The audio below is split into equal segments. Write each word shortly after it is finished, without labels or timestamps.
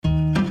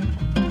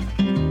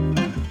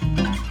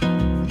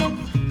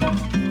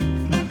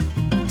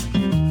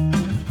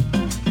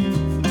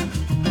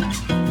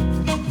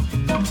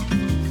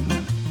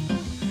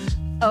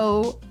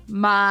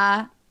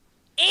my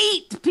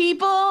 8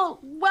 people.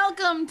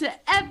 Welcome to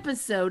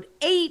episode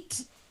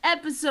 8,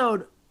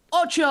 episode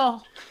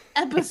ocho,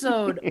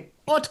 episode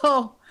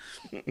ocho.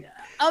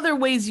 Other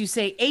ways you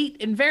say 8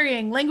 in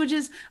varying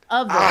languages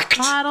of the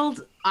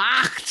bottled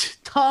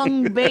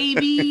tongue,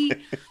 baby.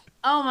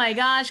 Oh my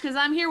gosh, because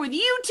I'm here with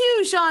you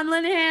too, Sean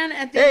Linehan.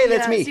 At the, hey,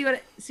 that's me.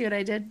 See what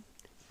I did?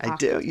 I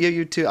do.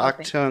 You too,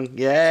 Octung.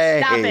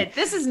 Yay. Stop it.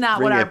 This is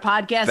not what our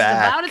podcast is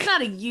about. It's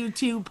not a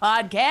YouTube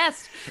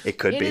podcast. It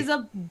could be.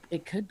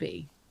 It could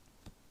be.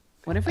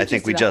 What if we I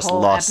think we just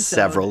lost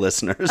several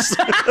listeners.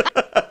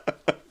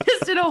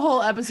 Just did a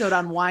whole episode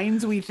on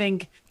wines we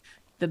think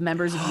the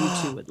members of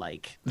YouTube would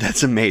like.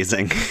 That's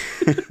amazing.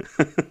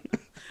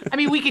 I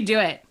mean, we could do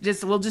it.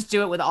 We'll just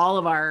do it with all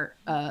of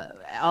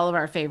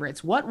our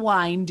favorites. What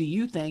wine do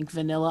you think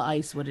Vanilla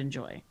Ice would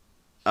enjoy?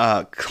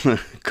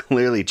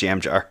 Clearly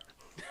Jam Jar.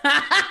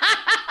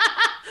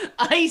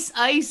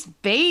 Ice,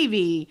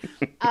 baby.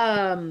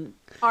 All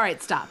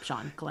right, stop,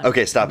 Sean.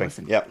 Okay, stopping.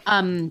 Yep.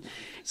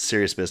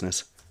 Serious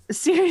business.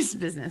 Serious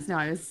business. No,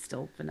 I was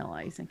still vanilla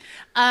icing.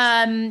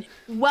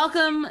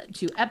 Welcome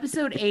to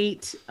episode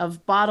 8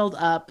 of Bottled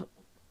Up.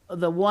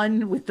 The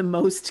one with the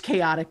most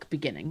chaotic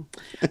beginning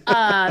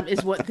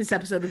is what this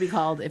episode would be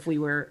called if we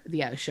were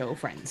the show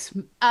Friends.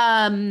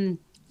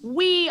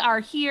 We are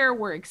here.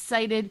 We're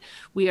excited.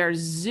 We are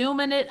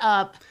zooming it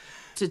up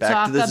to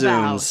talk about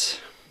Zooms.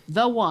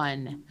 The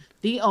one,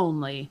 the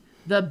only,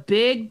 the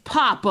Big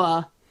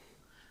Papa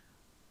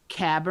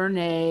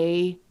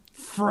Cabernet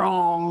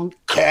Franc.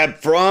 Cab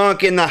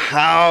Franc in the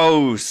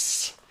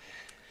house.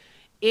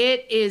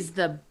 It is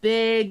the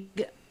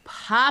Big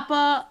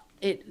Papa.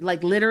 It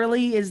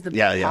literally is the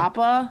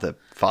Papa. The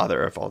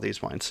father of all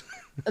these wines.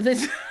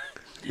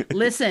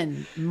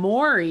 Listen,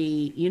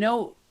 Maury, you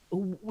know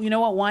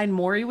what wine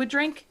Maury would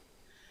drink?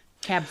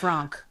 Cab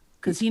Franc,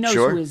 because he knows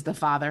who is the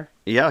father.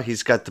 Yeah,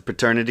 he's got the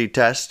paternity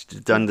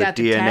test, done the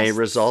DNA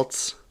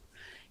results.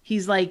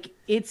 He's like,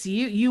 it's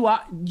you.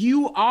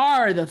 You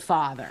are the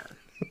father.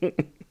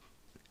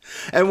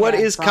 And what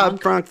is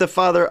Cab Franc the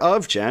father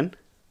of, Jen?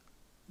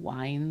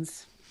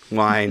 Wines.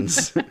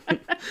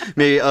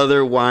 Maybe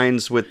other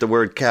wines with the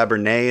word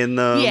Cabernet in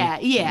them.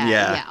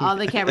 Yeah. All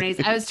the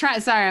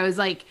Cabernets. I was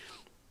like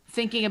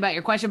thinking about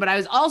your question, but I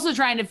was also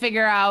trying to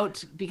figure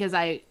out, because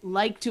I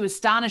like to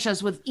astonish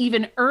us with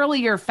even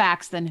earlier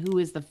facts than who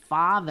is the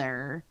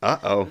father.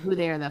 Who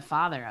they are the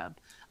father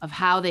of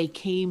how they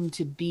came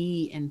to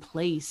be in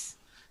place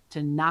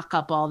to knock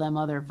up all them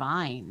other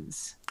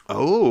vines.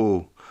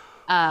 Oh.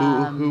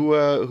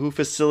 Who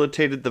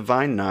facilitated the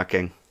vine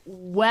knocking?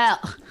 Well,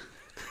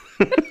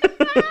 vine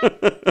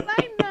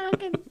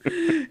knocking.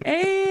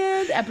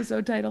 And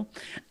episode title.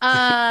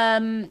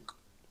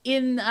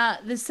 In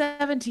the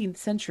 17th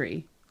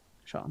century,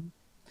 Sean.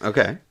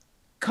 Okay.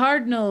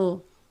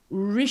 Cardinal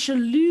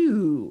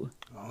Richelieu.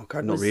 Oh,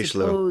 Cardinal was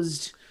Richelieu.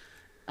 Supposed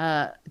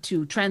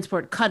to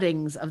transport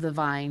cuttings of the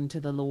vine to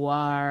the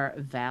Loire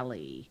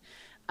Valley.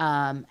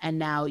 And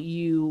now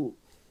you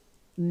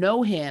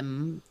know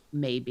him,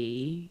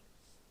 maybe,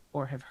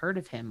 or have heard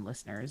of him,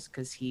 listeners,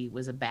 because he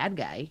was a bad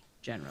guy,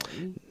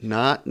 generally.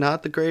 Not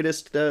the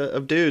greatest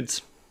of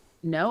dudes.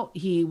 No,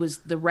 he was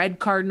the Red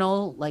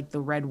Cardinal, like the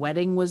Red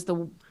Wedding was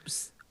the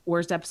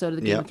worst episode of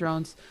the Game of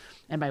Thrones.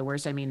 And by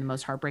worst, I mean the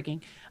most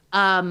heartbreaking.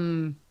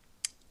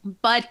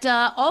 But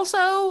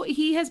also,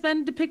 he has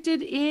been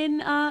depicted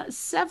in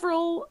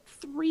several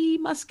Three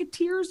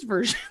Musketeers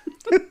versions.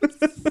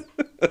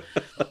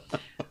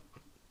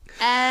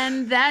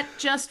 And that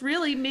just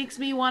really makes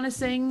me want to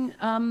sing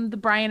the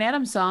Bryan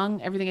Adams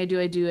song, Everything I Do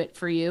It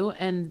For You.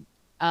 And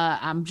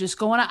I'm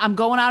going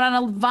out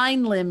on a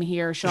vine limb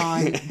here,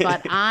 Sean,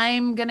 but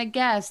I'm going to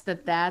guess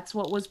that that's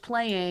what was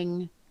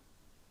playing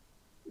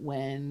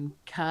when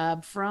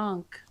Cab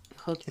Franc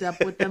hooked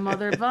up with them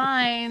other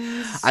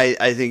vines.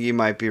 I think you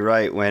might be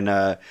right. When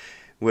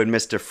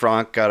Mr.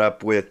 Franc got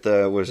up with,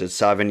 was it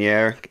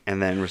Sauvignon?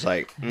 And then was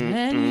like...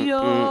 and your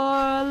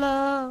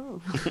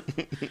love.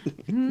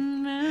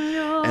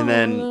 And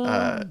then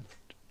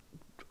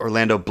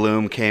Orlando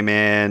Bloom came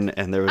in,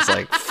 and there was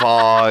like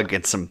fog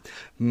and some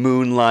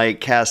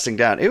moonlight casting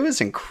down. It was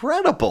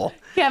incredible.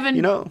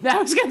 Kevin, I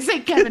was going to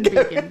say Kevin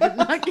Bacon, but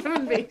not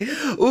Kevin Bacon.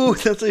 Ooh,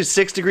 that's like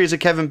 6 degrees of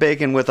Kevin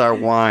Bacon with our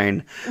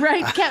wine.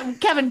 Right.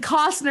 Kevin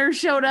Costner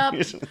showed up.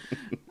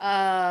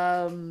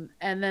 And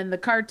then the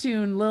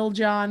cartoon Lil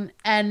Jon,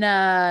 and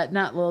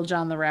not Lil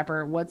Jon the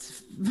rapper.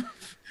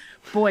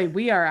 Boy,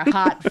 we are a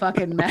hot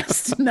fucking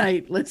mess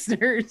tonight,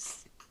 listeners.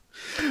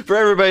 For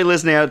everybody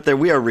listening out there,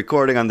 we are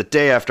recording on the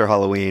day after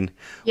Halloween.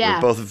 Yeah.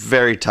 We're both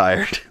very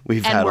tired.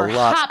 We've had a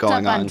lot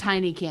going up on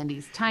tiny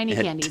candies. Tiny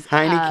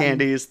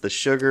candies. The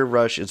sugar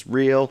rush is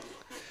real.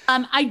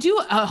 I do.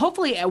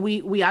 Hopefully,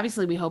 we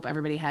obviously hope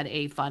everybody had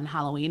a fun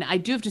Halloween. I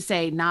do have to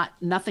say,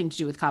 nothing to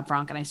do with Cab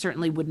Franc, and I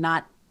certainly would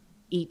not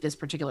eat this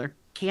particular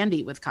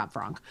candy with Cab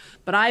Franc.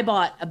 But I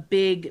bought a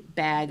big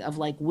bag of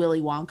like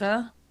Willy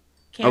Wonka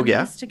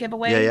candies to give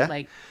away. Yeah.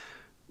 Like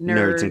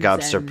nerds and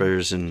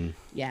gobstoppers and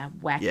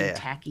wacky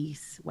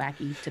tackies,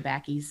 wacky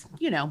tobackies,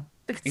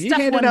 The You stuff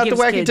handed one out the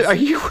gives wacky kids. toy. Are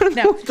you one of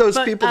No, those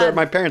but, people that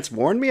my parents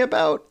warned me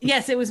about?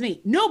 Yes, it was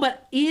me. No,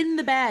 but in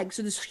the bag.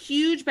 So this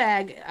huge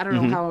bag, I don't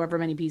know Mm-hmm. however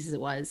many pieces it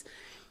was.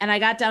 And I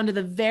got down to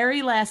the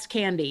very last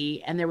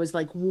candy, and there was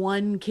like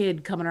one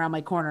kid coming around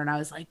my corner, and I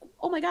was like,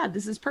 oh my God,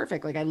 this is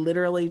perfect. Like I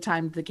literally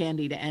timed the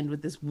candy to end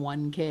with this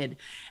one kid.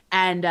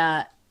 And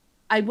I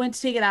went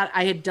to take it out.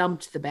 I had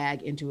dumped the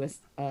bag into a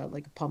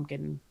like a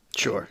pumpkin.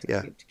 Sure, thing to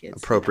yeah. give to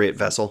kids. Appropriate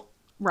vessel.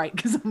 Right,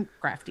 because I'm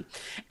crafty.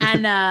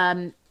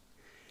 And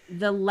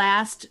the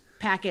last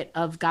packet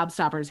of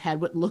Gobstoppers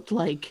had what looked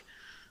like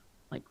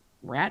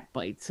rat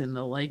bites in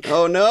the like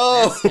Oh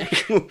no!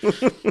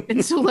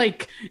 and so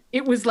like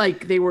it was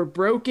like they were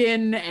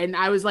broken, and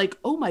I was like,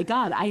 oh my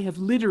God, I have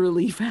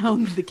literally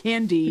found the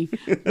candy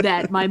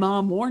that my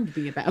mom warned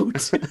me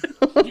about.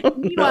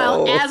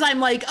 Meanwhile, no. as I'm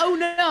like, oh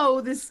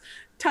no, this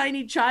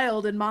tiny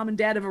child and mom and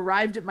dad have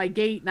arrived at my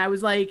gate, and I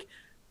was like,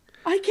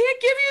 I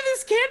can't give you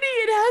this candy,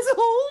 it has a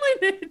hole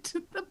in it.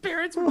 The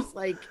parents were just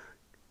like,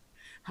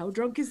 how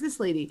drunk is this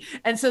lady?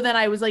 And so then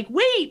I was like,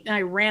 wait. And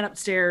I ran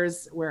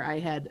upstairs where I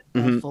had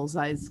a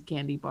full-size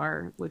candy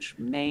bar, which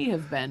may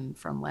have been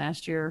from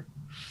last year.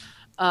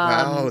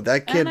 Wow,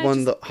 that kid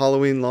won the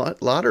Halloween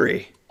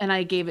lottery. And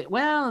I gave it,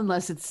 well,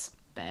 unless it's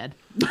bad.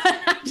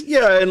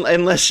 Yeah,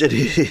 unless it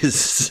is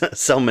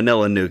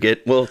salmonella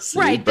nougat. We'll see.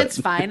 Right, that's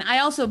fine. I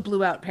also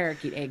blew out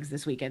parakeet eggs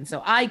this weekend,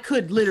 so I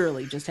could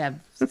literally just have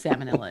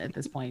salmonella at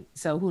this point.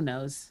 So who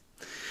knows?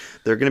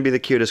 They're going to be the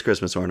cutest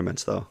Christmas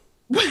ornaments, though.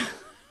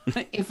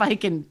 If I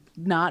can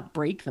not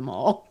break them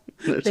all.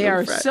 They're They so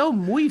are so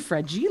muy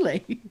fragile.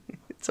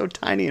 It's so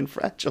tiny and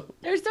fragile.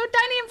 They're so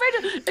tiny and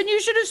fragile. And you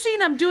should have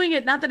seen I'm doing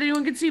it. Not that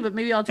anyone can see, but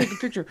maybe I'll take a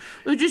picture.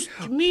 It was just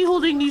me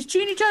holding these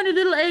teeny tiny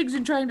little eggs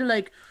and trying to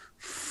like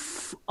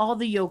all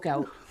the yolk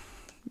out.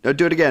 No,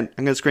 do it again.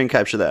 I'm going to screen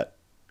capture that.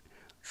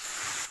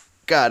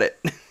 Got it.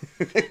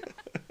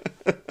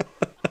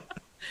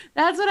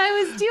 That's what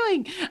I was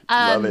doing.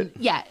 Love it.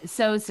 Yeah,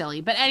 so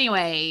silly. But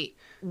anyway,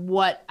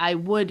 what I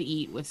would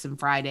eat with some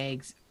fried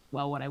eggs,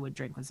 well, what I would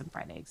drink with some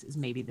fried eggs is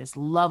maybe this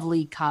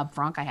lovely Cab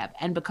Franc I have.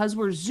 And because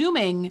we're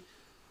Zooming,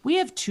 we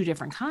have two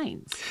different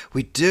kinds.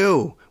 We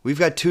do. We've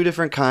got two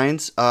different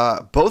kinds,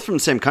 both from the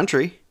same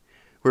country.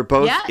 We're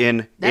both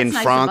in nice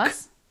of Franc.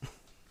 us.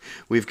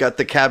 We've got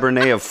the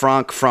Cabernet of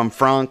Franc from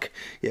Franc.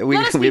 Yeah,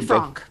 Let us be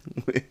Franc.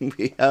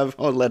 We have.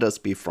 Oh, let us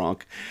be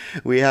Franc.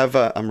 We have.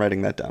 I'm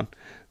writing that down.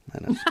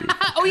 Let us be.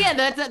 Oh yeah,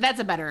 that's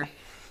a better.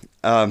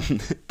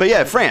 But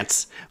yeah,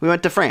 France. We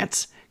went to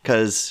France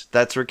because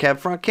that's where Cab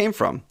Franc came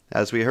from,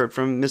 as we heard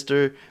from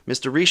Mr.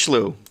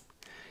 Richelieu,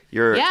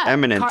 your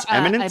eminence.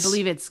 I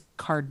believe it's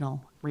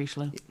Cardinal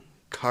Richelieu.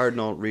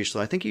 Cardinal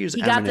Richelieu. I think he used.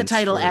 He got the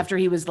title after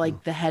he was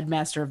like the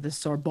headmaster of the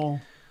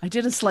Sorbonne. I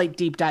did a slight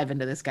deep dive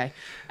into this guy.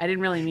 I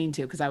didn't really mean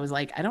to because I was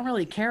like, I don't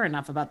really care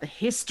enough about the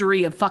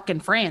history of fucking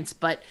France.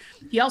 But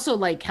he also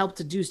like helped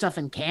to do stuff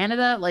in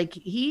Canada. Like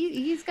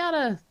he's got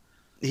a.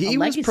 He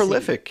was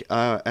prolific,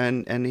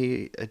 and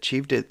he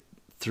achieved it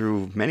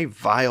through many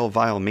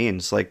vile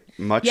means. Like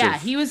much. Yeah,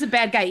 he was a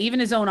bad guy. Even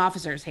his own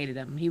officers hated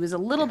him. He was a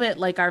little bit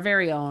like our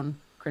very own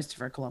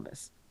Christopher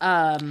Columbus.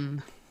 Yeah,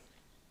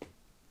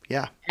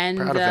 and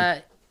proud of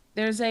him.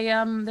 there's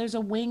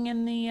a wing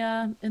in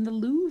the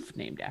Louvre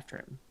named after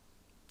him.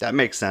 That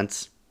makes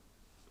sense.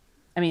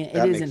 I mean, it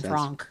That is makes in sense.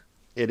 Franc.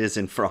 It is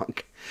in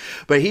Franc.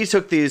 But he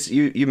took these,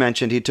 you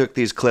mentioned, he took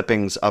these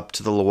clippings up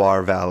to the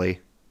Loire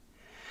Valley.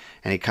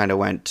 And he kind of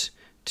went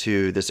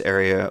to this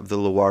area of the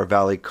Loire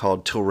Valley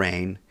called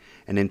Touraine.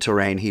 And in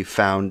Touraine, he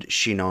found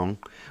Chinon,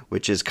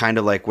 which is kind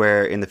of like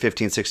where in the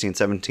 15th, 16th,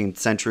 17th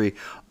century,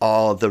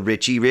 all the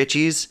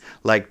richies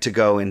like to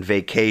go in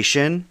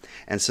vacation.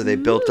 And so they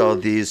built all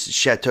these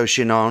Chateau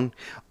Chinon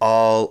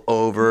all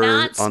over.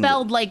 Not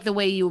spelled like the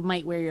way you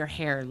might wear your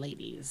hair,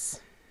 ladies.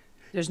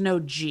 There's no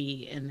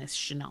G in this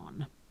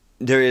Chinon.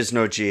 There is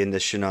no G in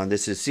this Chinon.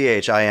 This is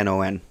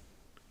Chinon.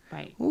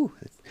 Right. Ooh.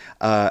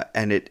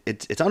 And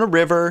it's on a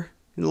river,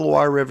 the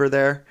Loire River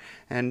there,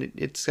 and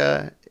it's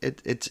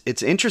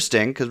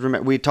interesting because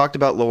remember we talked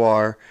about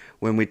Loire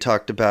when we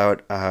talked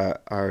about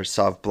our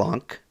Sauv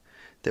Blanc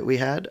that we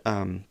had,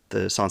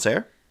 the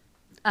Sancerre.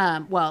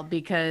 Well,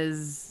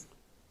 because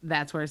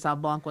that's where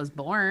Sauv Blanc was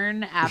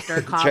born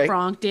after Cab right.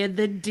 Franc did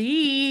the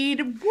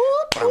deed.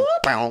 Whoop, whoop.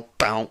 Bow,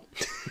 bow.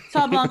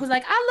 Sauv Blanc was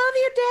like, I love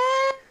you,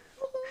 Dad.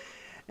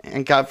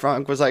 And Cab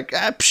Franc was like,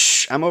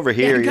 psh, I'm over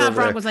here. And you're Cab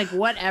over Franc there. was like,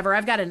 whatever.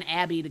 I've got an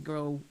abbey to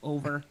grow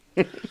over.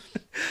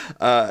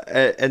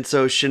 And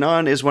so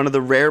Chinon is one of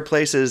the rare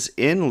places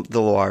in the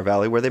Loire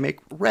Valley where they make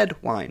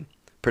red wine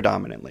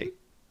predominantly.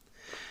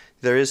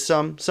 There is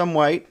some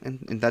white,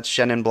 and that's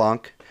Chenin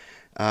Blanc.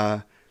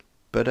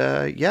 But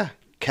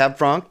Cab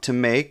Franc to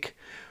make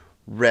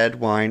red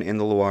wine in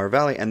the Loire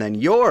Valley. And then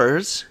your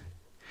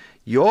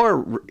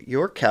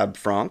Cab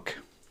Franc.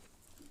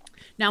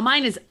 Now,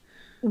 mine is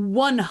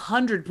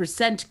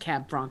 100%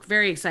 Cab Franc.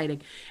 Very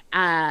exciting.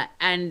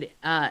 And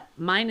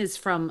mine is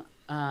from,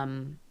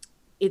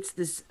 it's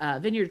this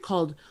vineyard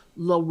called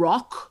La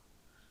Roque,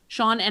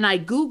 Sean. And I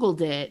Googled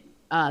it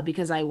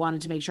because I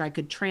wanted to make sure I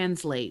could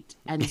translate.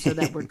 And so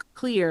that we're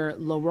clear,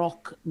 Le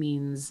Roc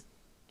means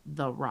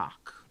the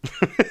rock.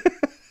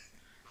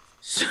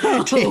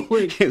 So,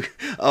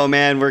 oh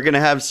man, we're gonna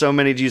have so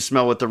many. Do you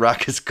smell what the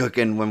rock is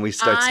cooking when we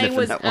start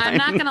sniffing that wine? I'm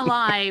not gonna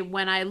lie.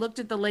 When I looked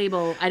at the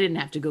label, I didn't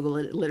have to Google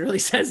it. It literally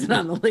says it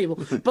on the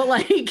label. But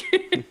like,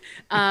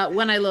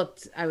 when I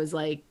looked, I was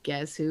like,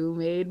 "Guess who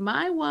made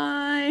my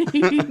wine?"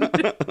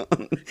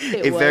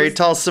 Very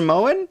tall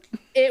Samoan.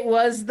 It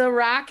was the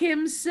Rock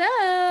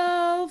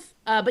himself.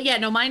 But yeah,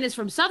 no, mine is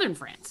from southern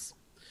France.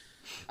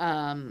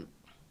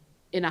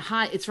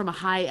 It's from a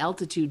high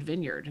altitude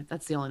vineyard.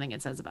 That's the only thing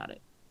it says about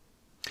it.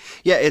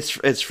 Yeah,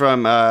 it's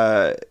from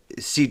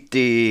Site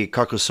de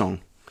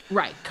Carcassonne.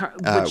 Right.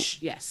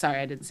 Sorry,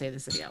 I didn't say the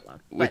city out loud.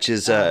 Which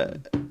is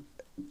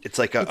it's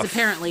like it's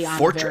apparently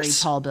fortress. On a very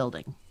tall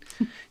building.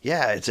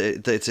 Yeah, it's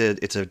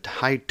a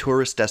high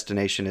tourist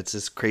destination. It's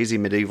this crazy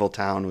medieval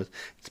town with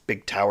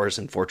big towers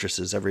and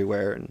fortresses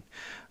everywhere,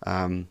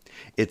 and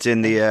it's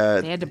in the.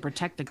 They had to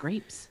protect the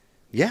grapes.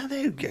 Yeah,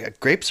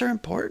 grapes are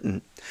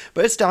important,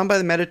 but it's down by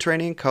the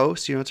Mediterranean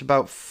coast. You know, it's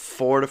about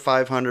 400 to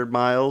 500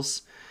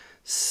 miles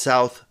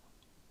southeast.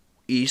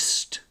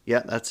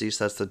 Yeah, that's east.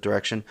 That's the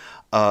direction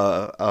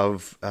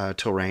of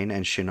Touraine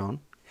and Chinon.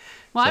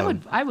 Well, so,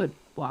 I would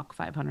walk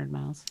 500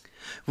 miles.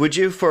 Would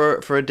you for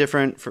a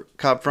different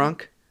Cab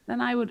Franc? Then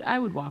I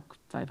would walk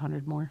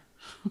 500 more.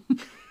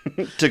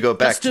 To go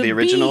back to the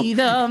original. Be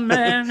the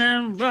man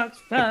and walks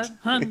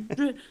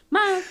 500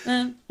 miles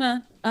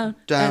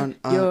down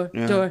on your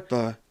door.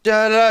 Da,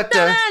 da,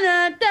 da.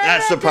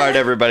 That's the part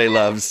everybody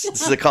loves.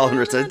 It's the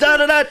Colin says da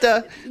da da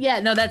da. Yeah,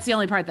 no, that's the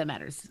only part that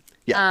matters.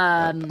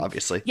 Yeah,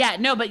 obviously. Yeah,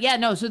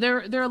 no. So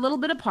they're a little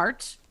bit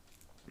apart.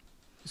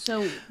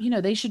 So,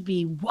 they should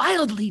be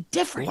wildly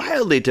different.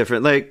 Wildly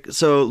different. Like,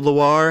 so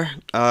Loire,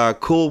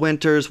 cool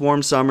winters,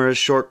 warm summers,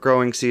 short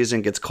growing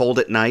season, gets cold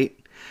at night.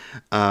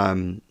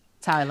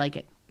 That's how I like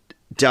it.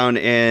 Down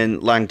in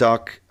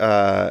Languedoc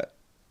and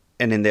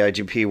in the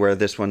IGP, where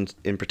this one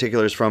in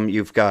particular is from,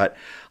 you've got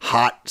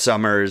hot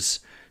summers,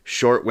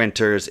 short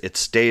winters. It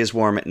stays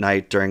warm at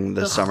night during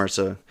the summer.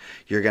 So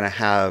you're going to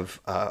have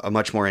a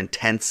much more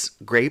intense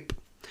grape.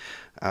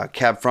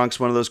 Cab Franc's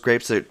one of those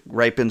grapes that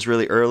ripens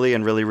really early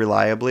and really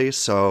reliably,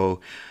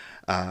 so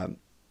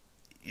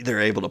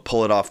they're able to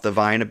pull it off the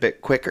vine a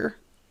bit quicker,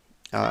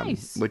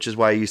 nice. Which is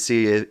why you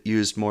see it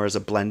used more as a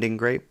blending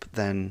grape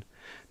than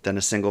a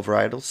single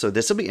varietal. So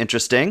this will be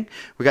interesting.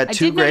 We got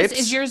two grapes.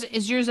 Is yours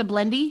a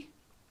blendy?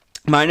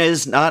 Mine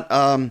is not.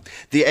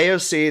 The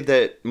AOC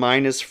that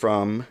mine is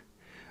from.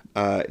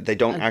 They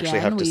don't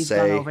actually have to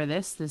say. We've gone over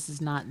this. This is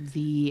not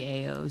the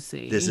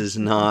AOC. This is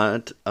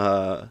not.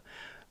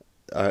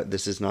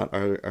 This is not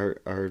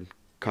our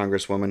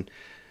Congresswoman,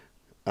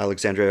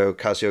 Alexandria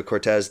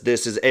Ocasio-Cortez.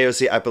 This is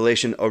AOC,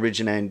 Appellation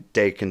Origine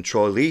de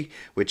Contrôle,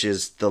 which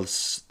is the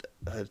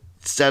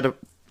set of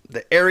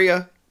the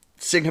area,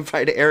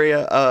 signified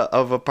area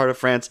of a part of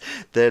France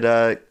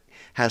that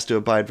has to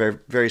abide very,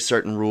 very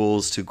certain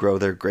rules to grow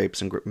their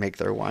grapes and make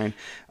their wine.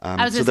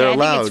 I was going to say, I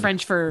think it's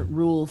French for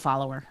rule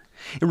follower.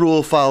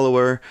 Rule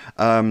follower.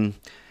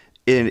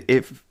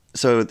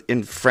 So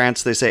in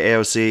France, they say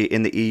AOC.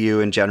 In the EU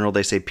in general,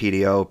 they say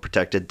PDO,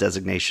 Protected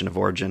Designation of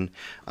Origin.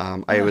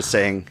 I was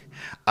saying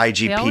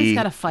IGP. They always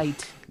got to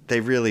fight.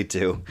 They really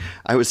do.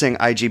 I was saying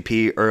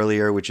IGP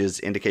earlier, which is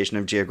Indication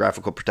of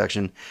Geographical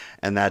Protection.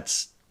 And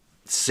that's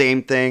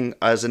same thing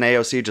as an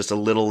AOC, just a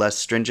little less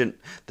stringent.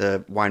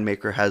 The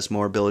winemaker has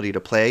more ability to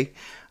play.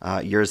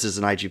 Yours is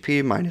an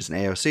IGP, mine is an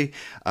AOC.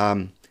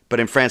 But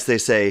in France, they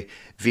say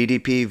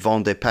VDP,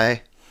 Vin de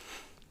Paix.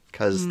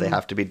 Because they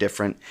have to be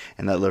different,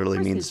 and that literally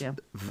means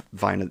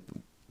vine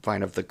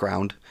of the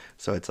ground.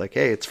 So it's like,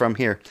 hey, it's from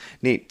here.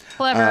 Neat.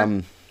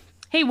 Clever.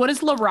 Hey, what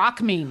does Le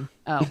Roc mean?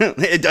 Oh,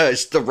 it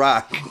does. The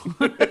rock.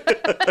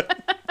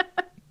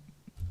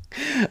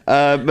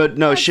 But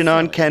no,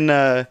 Chinon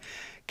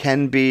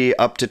can be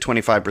up to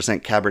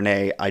 25%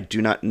 Cabernet. I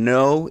do not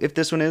know if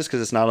this one is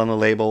because it's not on the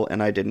label,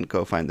 and I didn't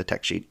go find the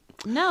tech sheet.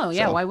 No,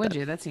 yeah, so, why would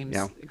you? That seems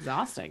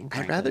exhausting.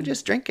 I'd rather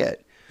just drink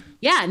it.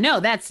 Yeah, no,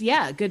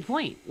 good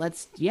point.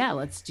 Let's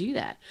do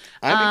that.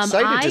 I'm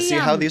excited to see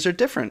how these are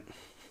different.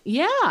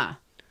 Yeah.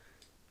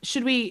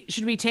 Should we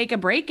take a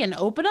break and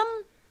open them?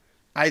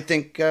 I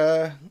think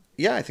I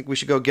think we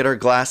should go get our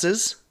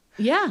glasses.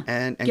 Yeah.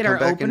 And get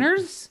our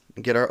openers.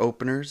 Get our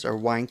openers, our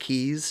wine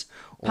keys.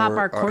 Pop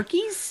our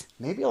corkies.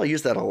 Maybe I'll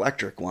use that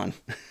electric one.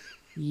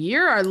 You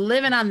are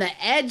living on the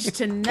edge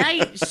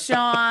tonight,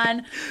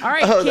 Sean. All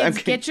right,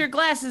 kids, get your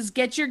glasses,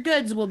 get your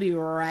goods. We'll be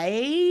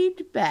right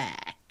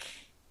back.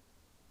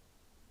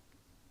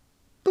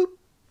 Boop.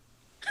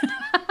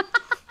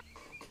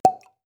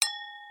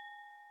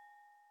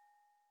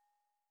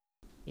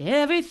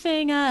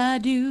 Everything I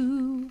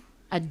do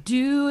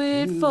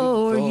it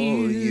for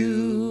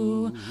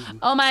you.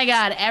 Oh my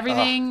God,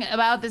 everything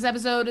about this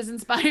episode is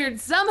inspired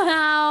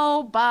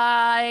somehow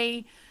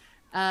by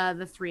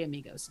the Three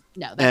Amigos.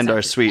 No, that's and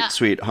our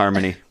sweet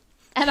harmony.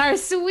 And our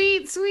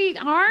sweet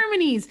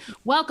harmonies.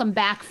 Welcome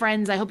back,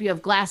 friends. I hope you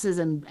have glasses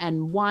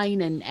and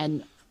wine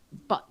and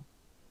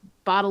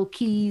bottle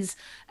keys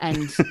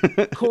and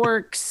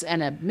corks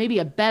and maybe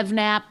a bev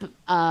nap.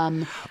 I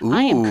am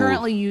Ooh.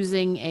 currently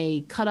using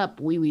a cut up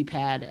wee wee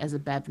pad as a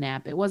bev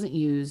nap. It wasn't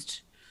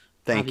used.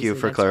 Thank you Obviously,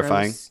 for that's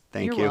clarifying. gross.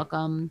 Thank You're you.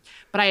 welcome.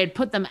 But I had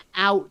put them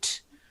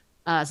out.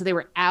 So they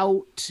were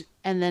out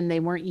and then they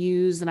weren't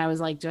used. And I was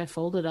like, do I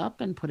fold it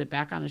up and put it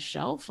back on a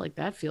shelf? Like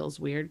that feels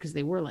weird because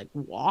they were like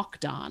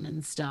walked on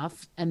and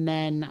stuff. And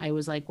then I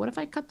was like, what if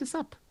I cut this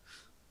up?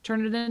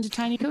 Turn it into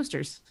tiny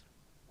coasters.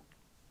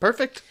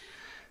 Perfect.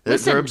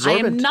 Listen, They're I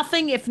absorbent. am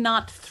nothing if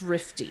not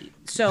thrifty.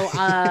 So,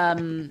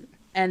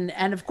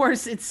 and of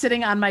course it's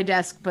sitting on my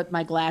desk, but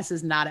my glass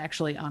is not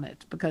actually on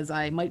it because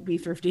I might be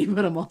thrifty,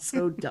 but I'm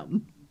also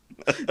dumb.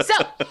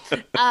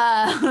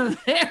 So,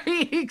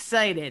 very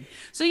excited.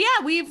 So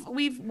yeah,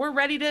 we're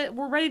ready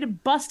to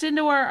bust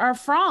into our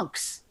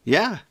Francs.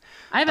 Yeah.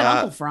 I have an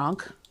Uncle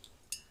Frank.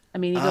 I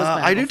mean, he goes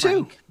by I do Uncle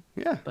Frank,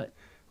 too. Yeah. but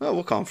Well,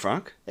 we'll call him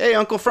Frank. Hey,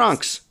 Uncle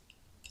Franks.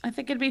 I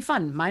think it'd be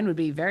fun. Mine would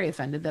be very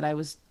offended that I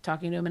was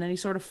talking to him in any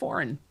sort of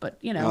foreign, but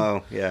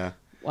Oh, yeah.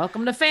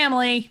 welcome to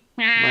family.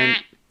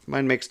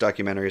 Mine makes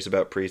documentaries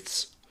about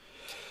priests.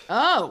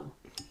 Oh,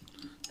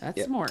 that's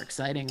Yep. more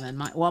exciting than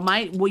mine. Well,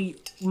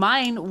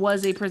 mine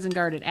was a prison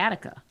guard at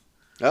Attica.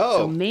 Oh,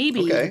 So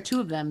maybe okay. the two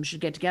of them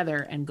should get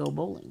together and go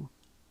bowling.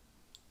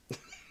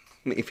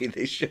 Maybe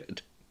they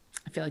should.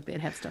 I feel like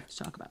they'd have stuff to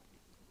talk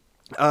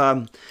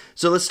about.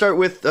 So let's start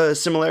with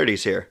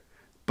similarities here.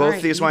 Both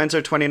right, these you- wines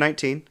are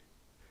 2019.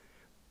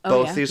 Oh,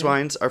 Both yeah, these good.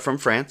 wines are from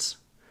France.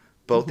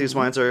 Both these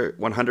wines are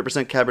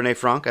 100% Cabernet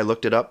Franc. I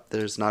looked it up.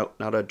 There's not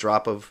a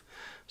drop of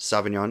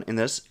Sauvignon in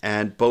this.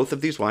 And both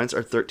of these wines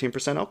are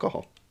 13%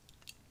 alcohol.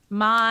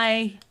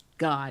 My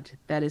God,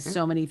 that is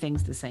so many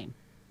things the same.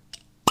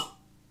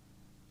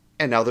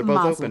 And now they're both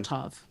Mazel open.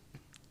 tov.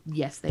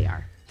 Yes, they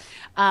are.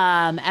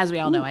 As we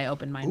all know, I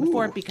opened mine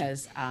before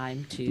because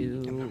I'm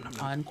too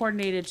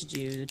uncoordinated to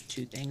do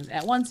two things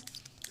at once.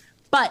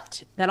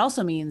 But that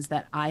also means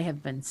that I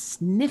have been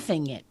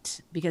sniffing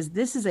it because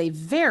this is a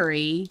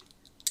very,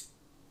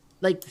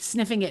 like,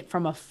 sniffing it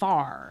from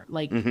afar,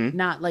 like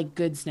not like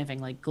good sniffing,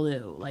 like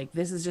glue. Like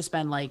this has just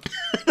been like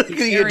the You had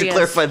to areas-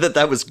 clarify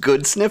that was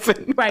good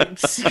sniffing. right? Glue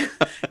sniffing.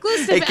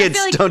 Hey I kids,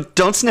 feel like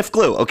don't sniff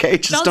glue, okay?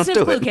 Just don't sniff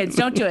do glue, it. kids.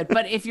 Don't do it.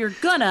 But if you're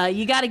gonna,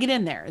 you got to get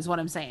in there. Is what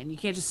I'm saying. You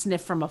can't just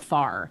sniff from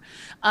afar.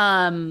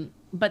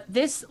 But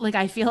this, like,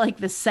 I feel like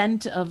the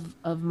scent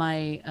of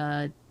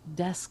my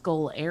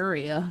descal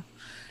area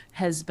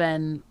has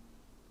been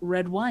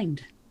red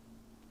wined.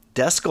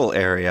 Descal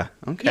area.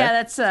 Okay.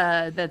 Yeah,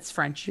 that's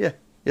French. Yeah,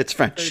 it's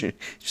French. It's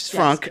desk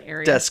Franc,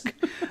 area. desk.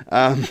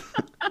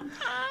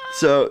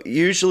 So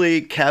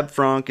usually Cab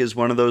Franc is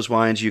one of those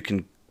wines you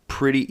can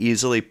pretty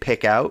easily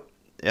pick out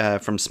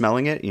from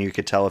smelling it, and you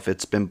could tell if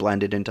it's been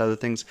blended into other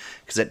things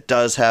because it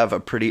does have a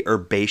pretty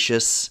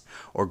herbaceous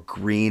or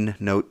green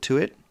note to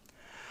it.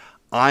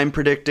 I'm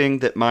predicting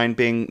that mine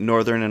being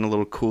northern and a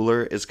little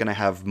cooler is going to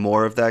have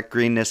more of that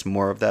greenness,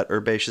 more of that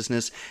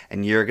herbaceousness,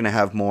 and you're going to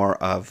have more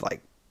of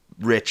like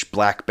rich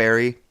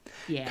blackberry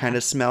Yeah. kind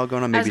of smell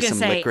going on, I was maybe gonna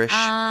some say, licorice.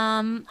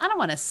 I don't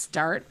want to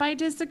start by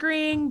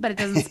disagreeing, but it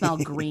doesn't smell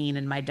green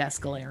in my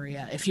descal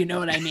area, if you know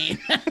what I mean.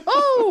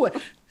 Oh,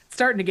 it's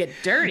starting to get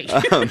dirty.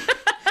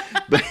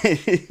 But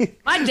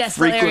My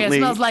descal area frequently-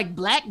 smells like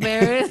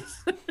blackberries.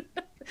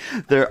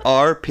 there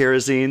are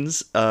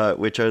pyrazines,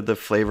 which are the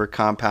flavor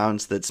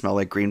compounds that smell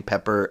like green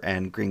pepper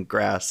and green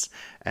grass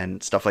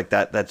and stuff like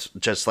that. That's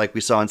just like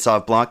we saw in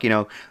Sauv Blanc,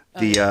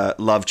 the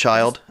love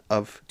child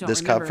of Don't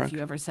this remember Cab Franc. if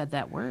you ever said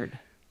that word.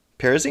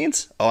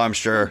 Pyrazines? Oh, I'm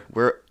sure.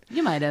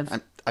 You might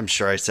have. I'm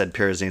sure I said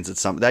pyrazines at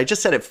some. I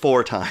just said it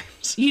 4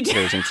 times. You did.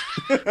 Pyrazines.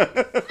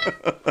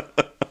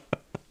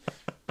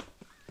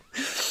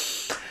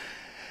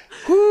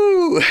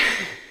 Whoo!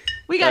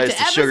 We got Guys,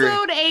 to the sugar-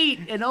 episode 8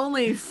 and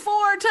only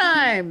 4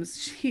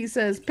 times he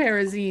says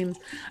Peregrine.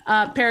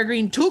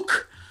 Peregrine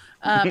Took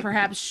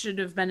perhaps should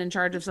have been in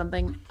charge of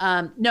something.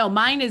 No,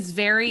 mine is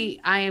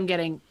I am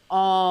getting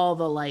all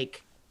the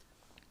like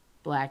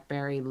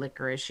blackberry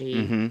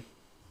licoricey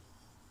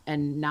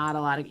and not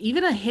a lot of,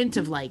 even a hint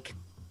of like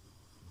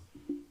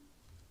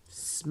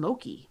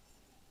smoky.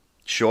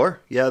 Sure.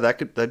 Yeah,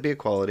 that'd be a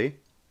quality.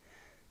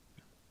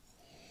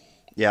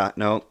 Yeah,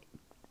 no.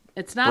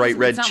 It's not Bright it's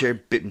red not- cherry,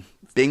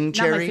 Bing Not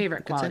cherry. my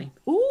favorite I'd say. quality.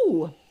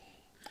 Ooh,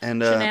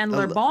 And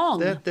Chenin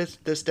Blanc.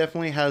 This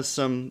definitely has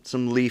some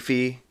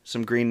leafy,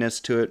 some greenness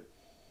to it.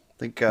 I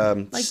think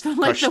like the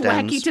crushed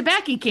wacky stems.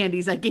 tobacco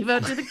candies I gave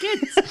out to the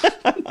kids.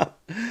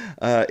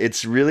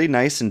 It's really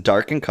nice and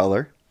dark in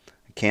color.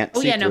 I can't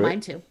Oh see yeah, no, through mine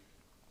it.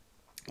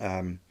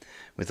 too.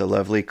 With a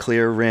lovely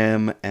clear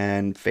rim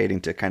and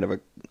fading to kind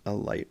of a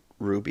light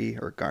ruby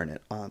or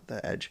garnet on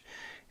the edge.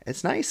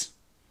 It's nice.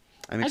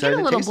 I'm I excited get a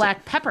to little taste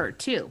black pepper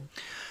too.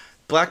 it.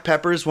 Black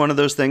pepper is one of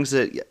those things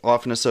that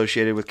often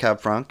associated with Cab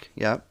Franc.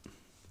 Yeah.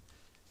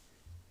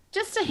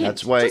 Just a hint.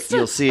 That's why Just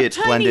you'll see a it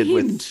tiny blended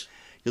hint. with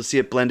you'll see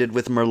it blended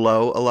with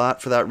Merlot a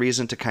lot for that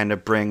reason, to kind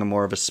of bring a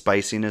more of a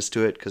spiciness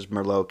to it, because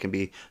Merlot can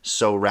be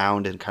so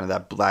round and kind of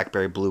that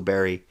blackberry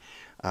blueberry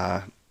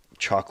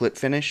chocolate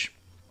finish.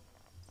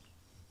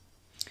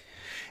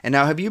 And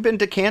now, have you been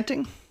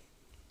decanting?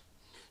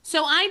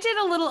 So I did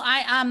a little.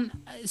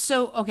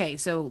 So okay.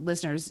 So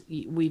listeners,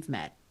 we've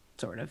met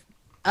sort of.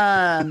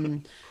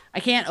 I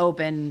can't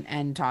open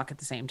and talk at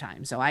the same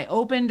time. So I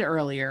opened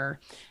earlier.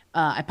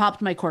 I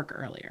popped my cork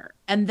earlier,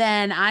 and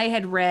then I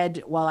had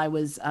read while I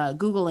was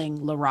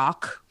googling Le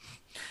Rock,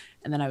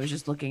 and then I was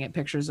just looking at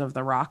pictures of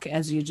the Rock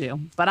as you do.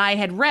 But I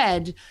had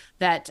read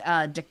that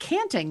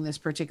decanting this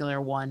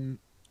particular one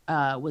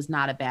was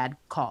not a bad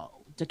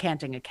call.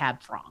 Decanting a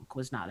Cab Franc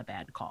was not a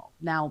bad call.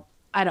 Now.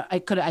 I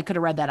could have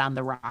read that on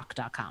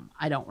therock.com.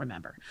 I don't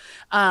remember.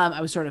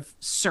 I was sort of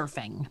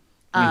surfing.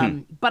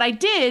 But I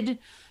did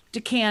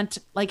decant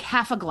like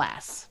half a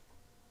glass,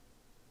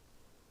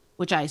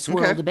 which I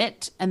swirled a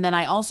bit. And then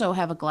I also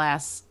have a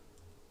glass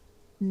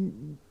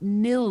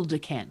nil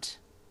decant.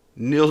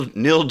 Nil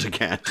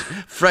decant.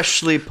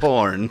 Freshly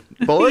poured.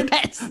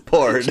 Yes.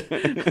 Poured.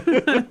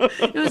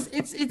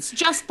 It's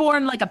just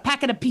born like a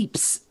packet of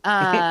Peeps. So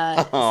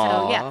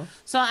yeah.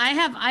 So I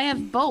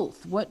have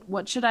both.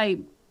 What should I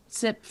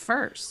sip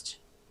first?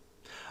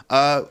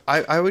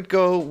 I would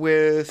go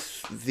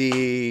with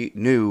the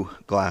new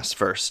glass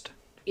first.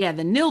 Yeah,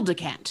 the nil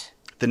decant.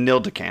 The nil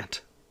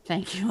decant.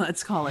 Thank you.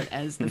 Let's call it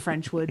as the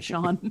French would,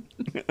 Sean.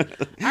 All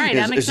right,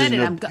 I'm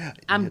excited.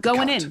 I'm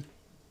going in.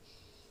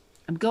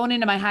 I'm going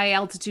into my high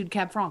altitude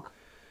Cab Franc.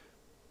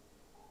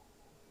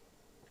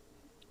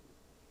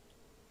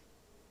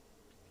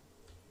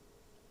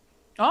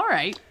 All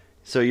right.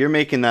 So you're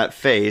making that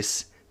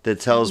face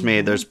that tells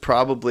me there's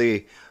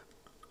probably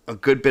a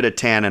good bit of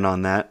tannin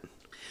on that.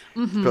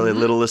 Probably a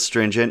little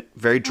astringent,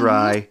 very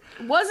dry.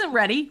 Wasn't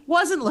ready.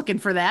 Wasn't looking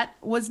for that.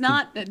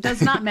 It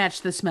does not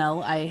match the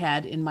smell I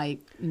had in my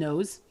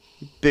nose.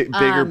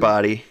 Bigger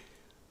body.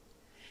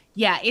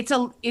 Yeah, it's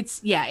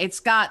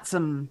got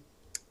some.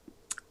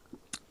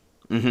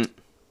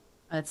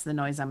 That's the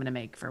noise I'm going to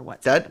make for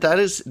what's that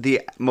is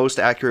the most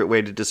accurate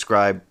way to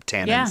describe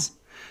tannins. Yeah,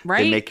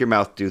 right. They make your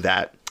mouth do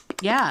that.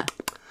 Yeah.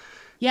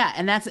 Yeah,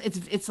 and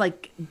it's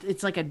like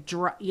a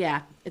dry,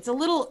 yeah. It's a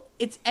little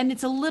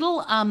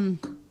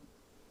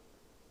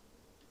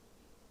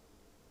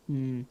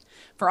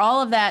for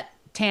all of that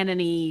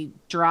tanniny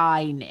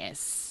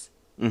dryness.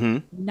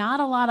 Not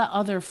a lot of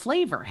other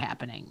flavor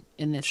happening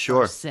in this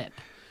first sip.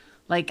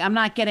 Like I'm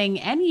not getting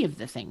any of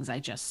the things I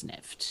just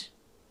sniffed.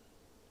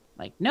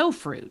 Like no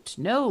fruit,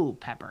 no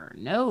pepper,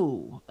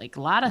 no like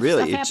a lot of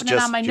stuff happening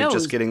on my nose. You're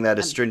just getting that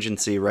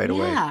astringency right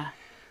away. Yeah.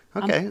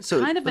 Okay, I'm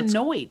so kind of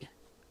annoyed.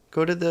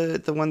 Go to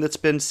the one that's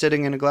been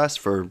sitting in a glass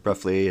for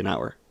roughly an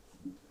hour.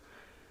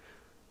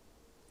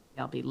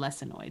 I'll be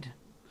less annoyed.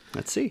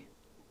 Let's see.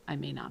 I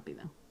may not be,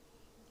 though. All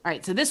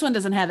right, so this one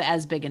doesn't have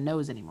as big a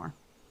nose anymore.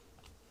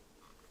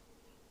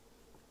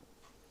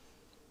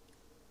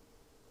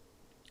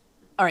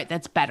 All right,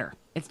 that's better.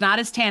 It's not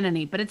as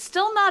tanniny, but it's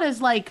still not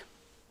as, like...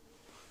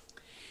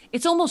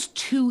 It's almost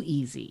too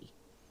easy.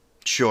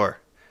 Sure.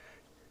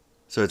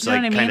 So it's you know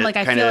what I mean? Like,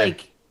 I feel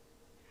like...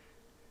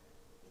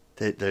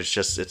 There's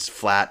just it's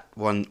flat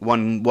one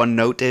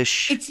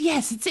note-ish.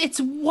 It's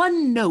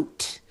one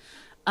note.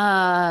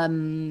 Yeah.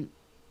 I'm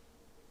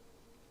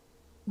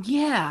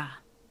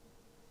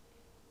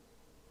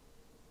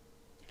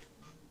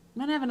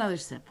gonna have another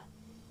sip.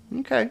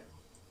 Okay.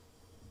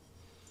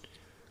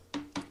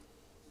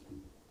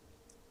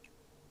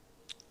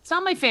 It's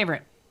not my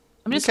favorite.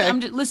 I'm just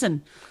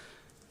listen.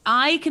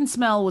 I can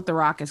smell what the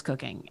Rock is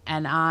cooking,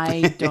 and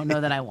I don't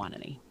know that I want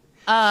any.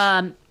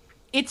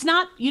 It's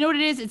not, you know what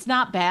it is? It's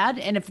not bad.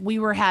 And if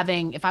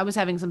I was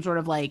having some sort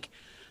of like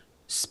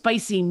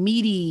spicy,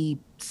 meaty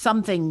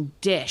something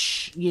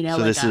dish, you know,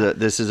 so like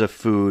this is a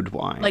food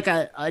wine, like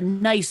a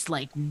nice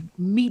like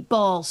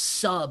meatball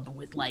sub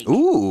with like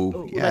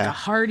like a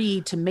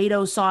hearty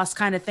tomato sauce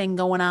kind of thing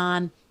going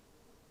on.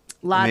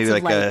 Lots maybe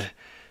of like a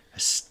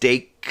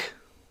steak,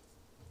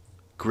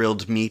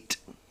 grilled meat.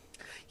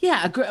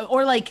 Yeah,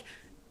 or like.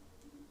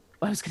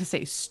 I was gonna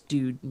say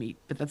stewed meat,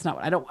 but that's not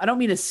what I don't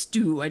mean a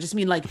stew. I just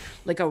mean like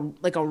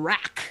a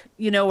rack,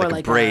 you know, or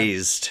like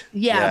braised.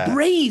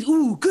 Braised.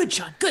 Ooh, good,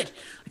 Sean. Good.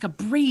 Like a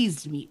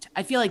braised meat.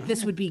 I feel like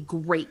this would be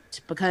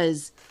great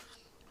because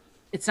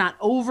it's not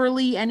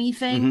overly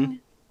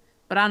anything,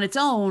 but on its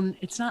own,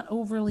 it's not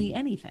overly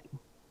anything.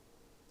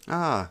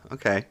 Ah,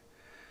 okay.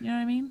 You know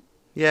what I mean?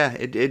 Yeah,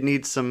 it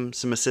needs some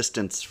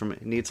assistance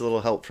it needs a little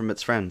help from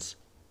its friends.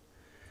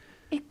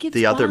 It gets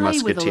the other by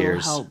Musketeers. With a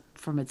little help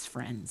from its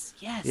friends.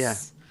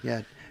 Yes.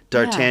 Yeah.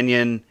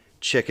 D'Artagnan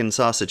chicken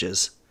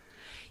sausages.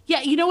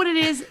 Yeah, you know what it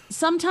is?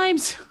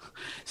 Sometimes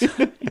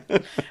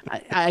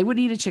I would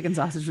eat a chicken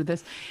sausage with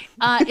this.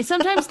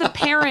 Sometimes the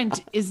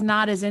parent is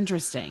not as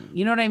interesting.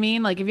 You know what I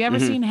mean? Like, have you ever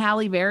seen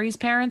Halle Berry's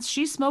parents?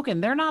 She's smoking.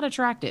 They're not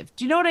attractive.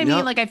 Do you know what I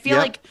mean? Like, I feel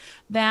like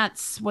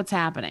that's what's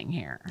happening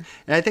here.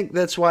 And I think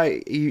that's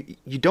why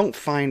you don't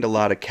find a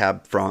lot of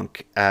Cab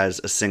Franc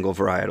as a single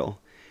varietal.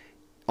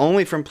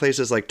 Only from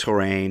places like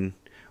Touraine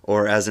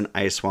or as an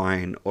ice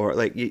wine, or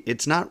like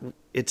it's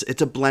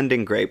a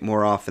blending grape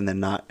more often than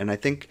not. And I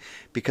think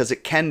because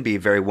it can be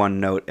very one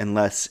note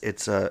unless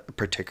it's a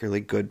particularly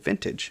good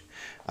vintage,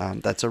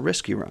 that's a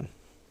risky run.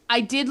 I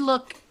did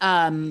look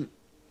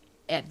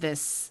at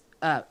this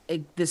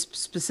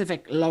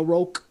specific La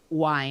Roque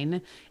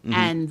wine,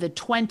 and the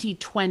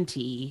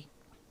 2020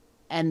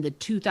 and the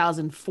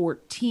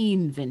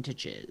 2014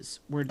 vintages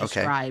were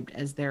described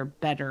as their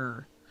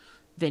better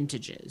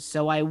vintages.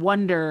 So I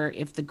wonder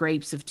if the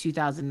grapes of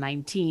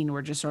 2019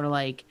 were just sort of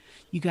like,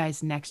 you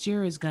guys, next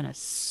year is gonna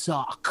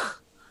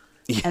suck.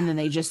 Yeah. And then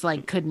they just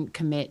like couldn't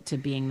commit to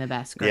being the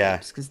best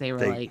grapes because they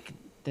were like,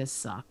 this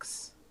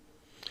sucks.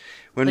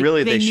 When like,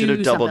 really they should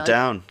have doubled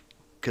down,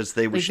 because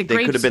they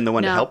could have been the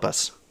one to help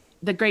us.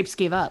 The grapes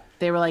gave up.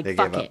 They were like,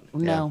 fuck it.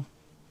 No,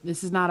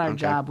 this is not our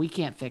job. We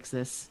can't fix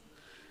this.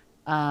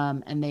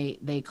 And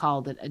they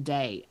called it a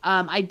day.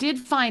 I did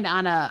find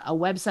on a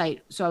website,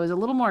 so I was a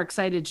little more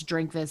excited to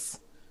drink this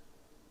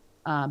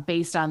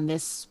based on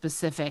this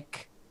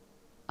specific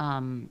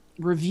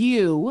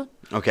review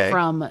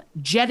from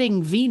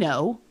Jetting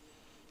Vino.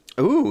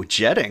 Ooh,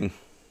 jetting.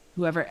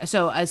 Whoever,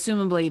 so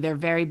assumably they're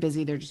very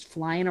busy. They're just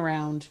flying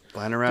around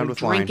with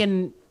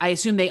drinking wine. I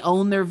assume they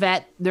own their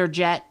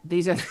jet.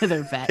 These are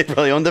their vet. They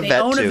probably own the vet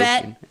too. They own a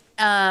vet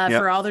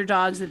for all their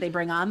dogs that they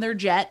bring on their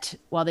jet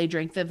while they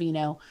drink the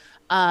vino.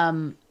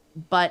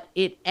 But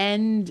it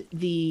and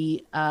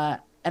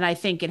I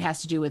think it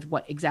has to do with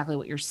exactly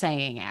what you're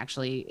saying.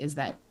 Actually, is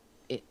that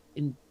I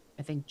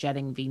think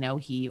Jetting Vino,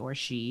 he or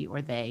she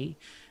or they,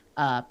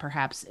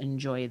 perhaps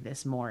enjoy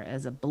this more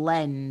as a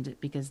blend,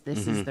 because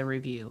this is the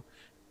review.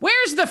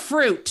 Where's the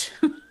fruit?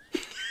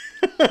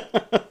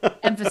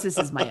 Emphasis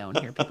is my own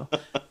here, people.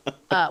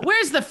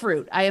 Where's the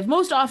fruit? I have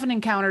most often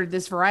encountered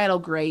this varietal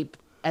grape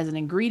as an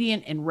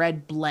ingredient in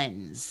red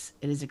blends.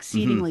 It is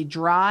exceedingly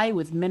dry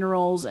with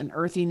minerals and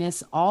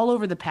earthiness all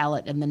over the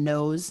palate and the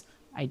nose.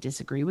 I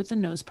disagree with the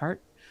nose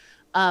part.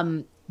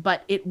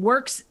 But it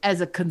works as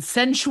a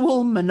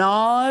consensual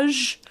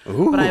menage.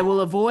 Ooh. But I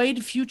will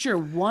avoid future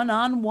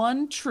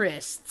one-on-one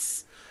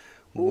trysts.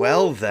 Ooh.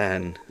 Well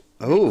then.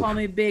 Oh. Call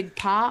me Big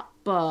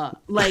Papa.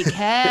 Like,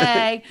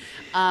 hey.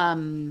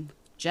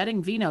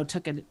 Jetting Vino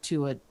took it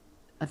to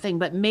a thing,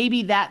 but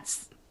maybe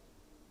that's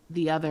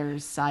the other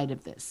side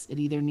of this. It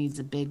either needs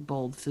a big,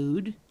 bold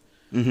food,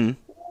 or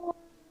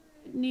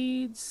it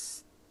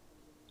needs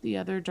the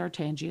other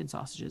D'Artagnan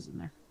sausages in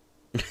there.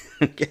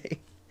 Okay.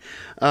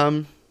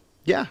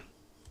 Yeah.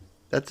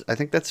 I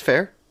think that's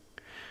fair.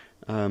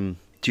 Do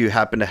you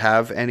happen to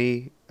have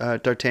any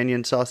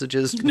D'Artagnan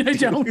sausages? I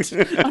don't,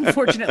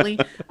 unfortunately.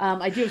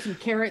 I do have some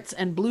carrots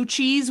and blue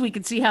cheese. We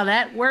can see how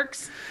that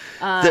works.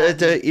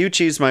 The eau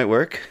cheese might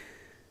work.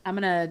 I'm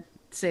going to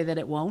say that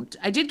it won't.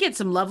 I did get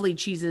some lovely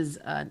cheeses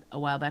a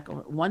while back.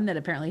 One that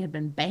apparently had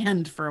been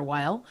banned for a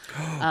while.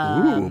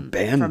 Ooh,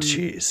 banned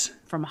cheese.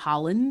 From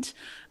Holland.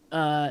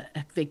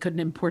 They couldn't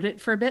import it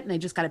for a bit, and they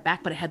just got it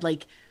back. But it had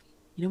like,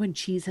 you know when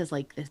cheese has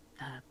like this...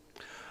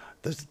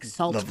 those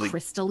salt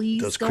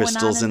crystals, those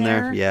crystals in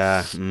there.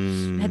 Yeah.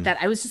 Had that.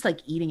 I was just like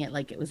eating it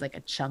like it was like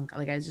a chunk.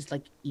 Like I was just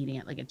like eating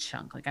it like a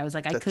chunk. Like I was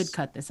like, I could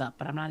cut this up,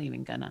 but I'm not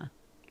even gonna.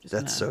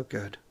 That's so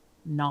good.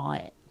 Gnaw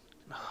it.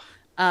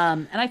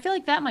 And I feel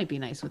like that might be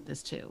nice with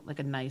this too. Like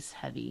a nice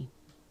heavy.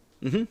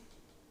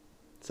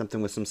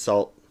 Something with some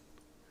salt.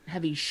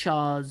 Heavy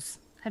chaws.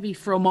 Heavy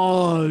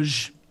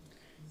fromage.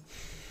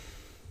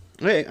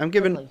 Okay, I'm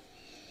giving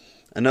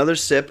another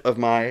sip of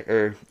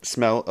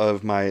smell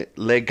of my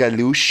Le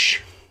Galouche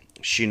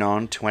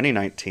Chinon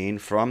 2019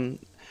 from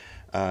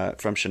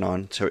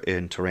Chinon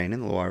in Touraine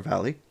in the Loire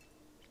Valley.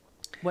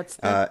 What's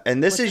the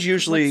and this is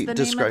usually what's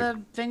the described name of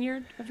the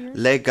vineyard of yours?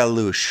 Le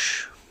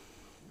Galouche.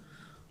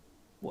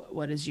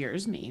 What does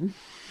yours mean?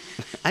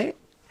 I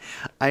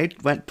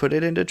put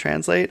it into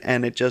Translate,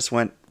 and it just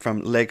went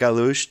from Le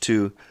Galouche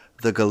to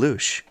the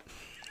Galouche.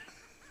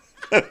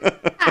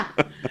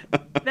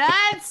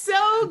 That's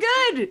so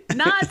good.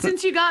 Not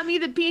since you got me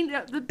the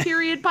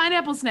period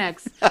pineapple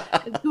snacks.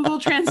 Google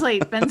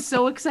Translate been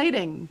so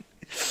exciting.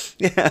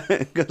 Yeah,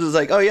 because it's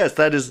like, oh yes,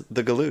 that is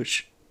the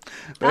Galouche.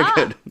 Very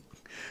good.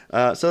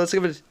 So let's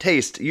give it a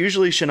taste.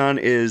 Usually Chinon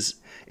is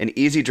an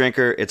easy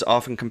drinker. It's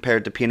often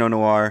compared to Pinot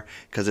Noir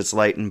because it's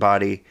light in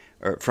body,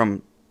 or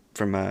from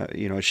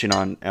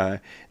Chinon,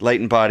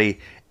 light in body,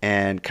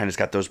 and kind of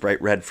got those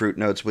bright red fruit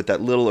notes with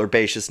that little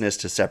herbaceousness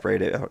to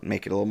separate it out and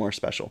make it a little more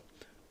special.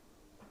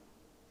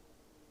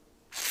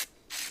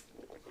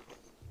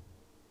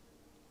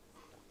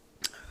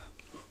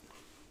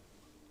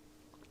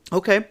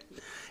 Okay.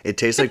 It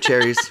tastes like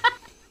cherries.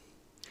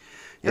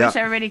 I wish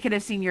everybody could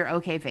have seen your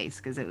okay face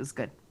because it was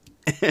good.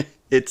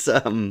 It's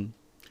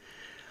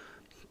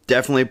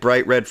definitely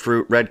bright red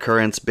fruit, red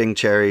currants, Bing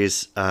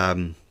cherries.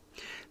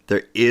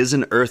 There is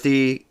an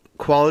earthy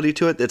quality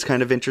to it that's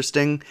kind of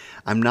interesting.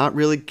 I'm not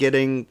really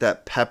getting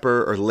that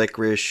pepper or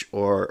licorice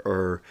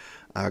or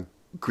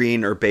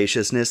green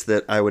herbaceousness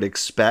that I would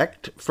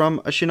expect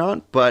from a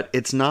Chinon, but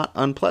it's not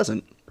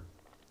unpleasant.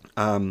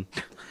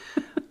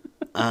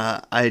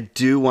 I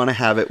do want to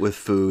have it with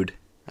food.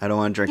 I don't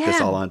want to drink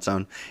this all on its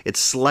own. It's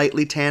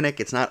slightly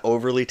tannic. It's not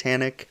overly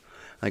tannic.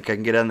 Like I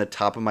can get it on the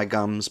top of my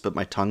gums, but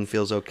my tongue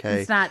feels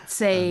okay. It's not,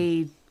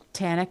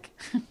 tannic.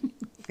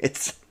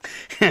 It's...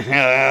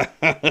 Yeah,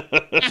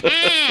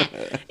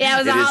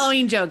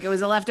 Halloween joke. It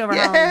was a leftover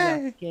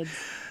Halloween joke, kids.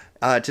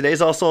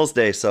 Today's All Souls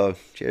Day, so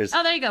cheers.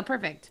 Oh, there you go.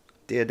 Perfect.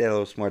 Dia de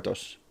los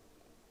Muertos.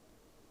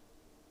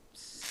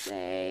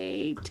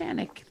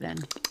 Satanic, then.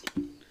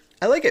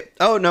 I like it.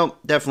 Oh no,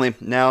 definitely.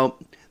 Now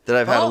that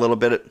I've had a little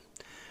bit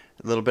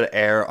of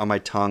air on my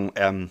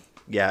tongue,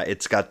 yeah,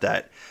 it's got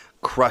that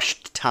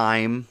crushed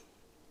thyme,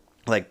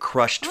 like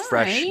crushed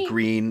fresh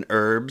green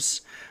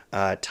herbs,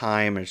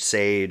 thyme or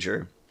sage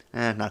or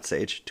not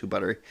sage, too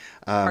buttery.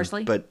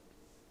 Parsley, but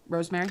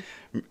rosemary,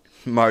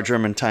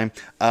 marjoram and thyme.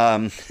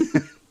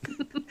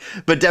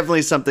 But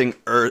definitely something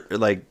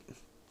earthy.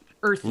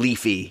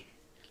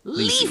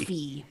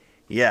 Leafy.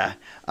 Yeah,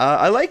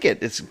 I like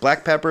it. It's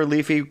black pepper,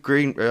 leafy,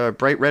 green,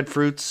 bright red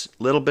fruits,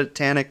 little bit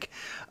tannic,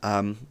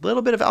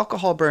 little bit of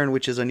alcohol burn,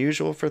 which is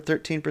unusual for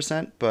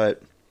 13%,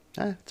 but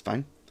it's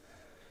fine.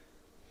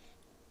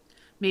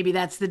 Maybe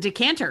that's the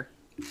decanter.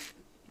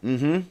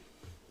 Mm-hmm.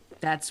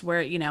 That's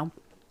where, because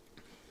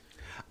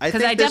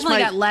I definitely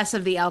got less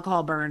of the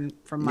alcohol burn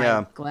from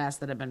my glass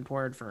that had been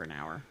poured for an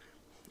hour.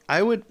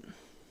 I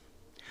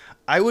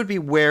would be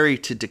wary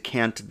to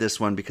decant this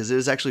one because it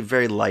is actually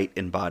very light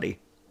in body.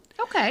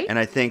 Okay. And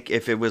I think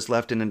if it was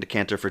left in a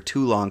decanter for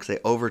too long, say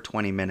over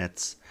 20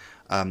 minutes,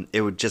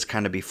 it would just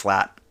kind of be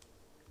flat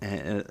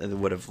and it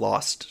would have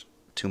lost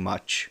too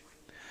much.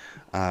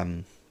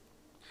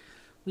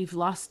 We've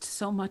lost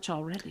so much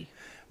already.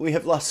 We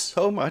have lost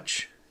so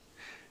much.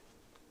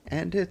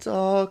 And it's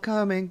all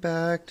coming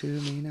back to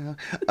me now.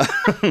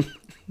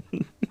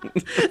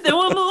 There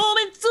were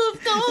moments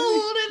of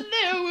gold and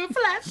there were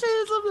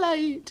flashes of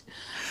light.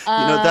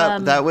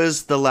 That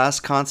was the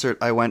last concert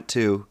I went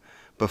to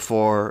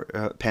before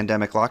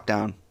pandemic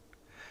lockdown.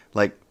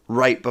 Like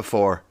right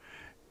before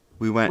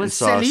we went and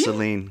saw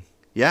Celine.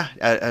 Yeah,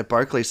 at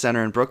Barclays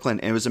Center in Brooklyn.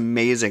 It was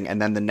amazing.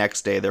 And then the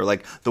next day they're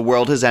like, the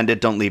world has ended.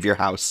 Don't leave your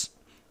house.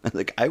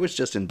 Like, I was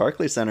just in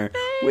Barclays Center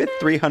with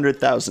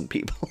 300,000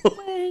 people.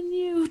 When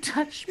you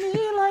touch me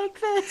like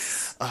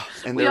this,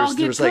 and we all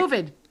get COVID.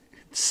 Like,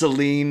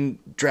 Celine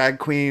drag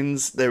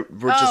queens that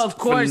were just of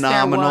course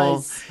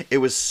phenomenal. It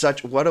was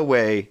what a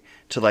way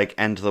to like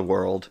end the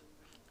world.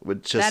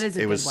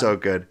 It was so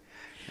good.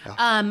 Yeah.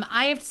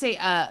 I have to say,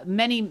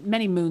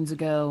 many moons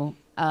ago,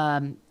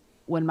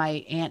 when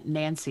my Aunt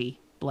Nancy,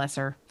 bless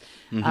her,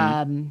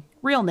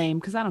 real name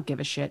because I don't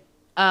give a shit,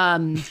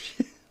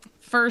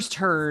 first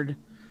heard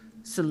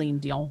Celine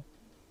Dion,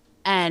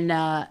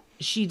 and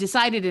she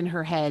decided in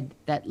her head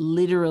that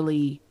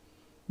literally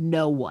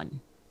no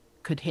one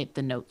could hit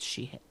the notes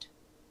she hit.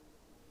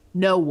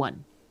 No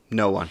one. Can't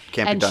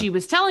be done. And she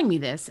was telling me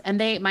this, and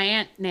my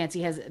Aunt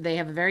Nancy have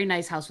a very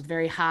nice house with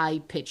very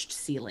high pitched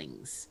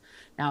ceilings.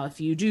 Now, if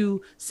you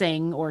do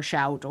sing or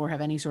shout or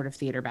have any sort of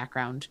theater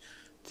background,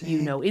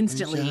 you know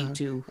instantly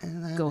to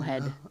go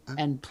ahead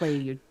and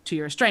play to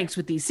your strengths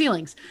with these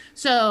ceilings.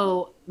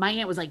 So my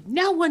aunt was like,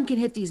 no one can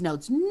hit these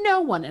notes.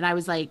 No one. And I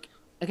was like,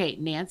 okay,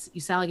 Nance,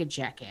 you sound like a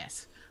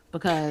jackass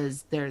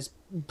because there's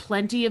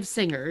plenty of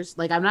singers.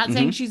 Like, I'm not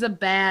saying she's a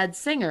bad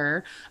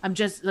singer. I'm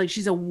just like,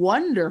 she's a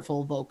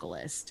wonderful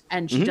vocalist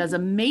and she does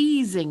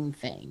amazing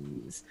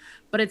things,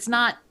 but it's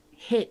not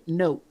hit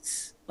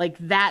notes. Like,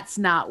 that's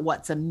not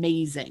what's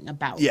amazing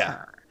about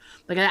her.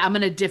 Like, I'm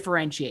going to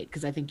differentiate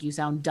because I think you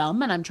sound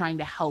dumb and I'm trying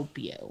to help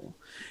you.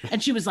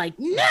 And she was like,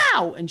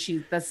 no. And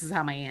this is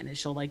how my aunt is.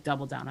 She'll like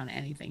double down on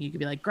anything. You could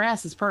be like,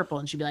 grass is purple.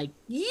 And she'd be like,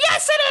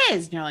 yes, it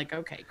is. And you're like,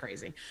 okay,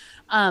 crazy.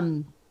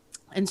 And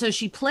so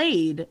she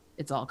played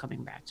It's All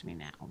Coming Back to Me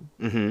Now.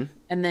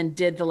 And then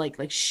did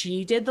the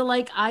she did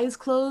the eyes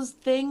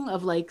closed thing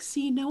of like,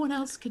 see, no one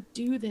else could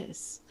do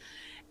this.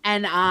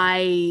 And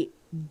I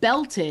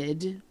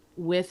belted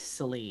with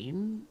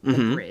Celine,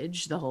 the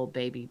bridge, the whole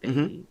baby.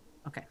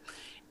 Okay.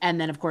 And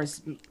then, of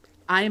course,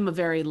 I am a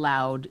very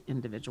loud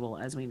individual,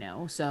 as we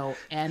know. So,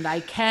 and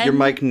I can... Your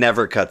mic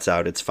never cuts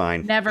out. It's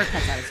fine. Never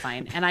cuts out. It's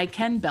fine. And I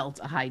can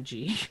belt a high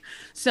G.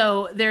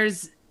 So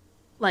there's,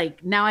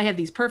 now I have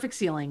these perfect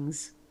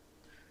ceilings,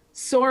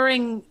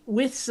 soaring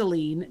with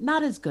Celine.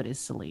 Not as good as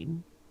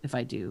Celine, if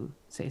I do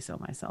say so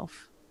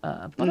myself.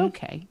 But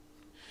okay.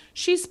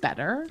 She's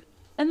better.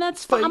 And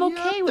that's fine. I'm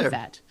okay with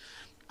that.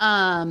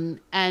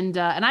 And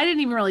I didn't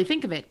even really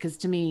think of it because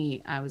to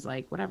me, I was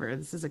like, whatever,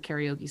 this is a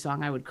karaoke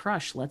song I would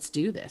crush. Let's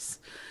do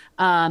this.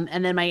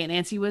 And then my Aunt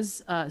Nancy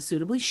was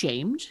suitably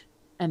shamed,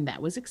 and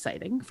that was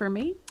exciting for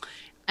me.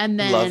 And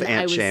then love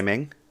aunt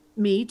shaming.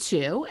 Me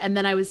too. And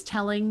then I was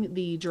telling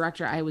the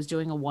director, I was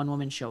doing a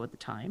one-woman show at the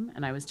time,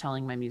 and I was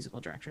telling my musical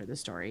director the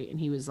story, and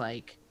he was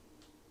like,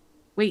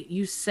 wait,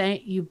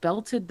 you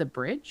belted the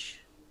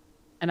bridge?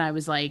 And I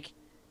was like,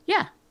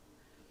 yeah.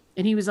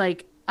 And he was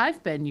like,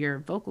 I've been your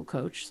vocal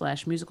coach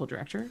 / musical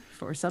director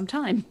for some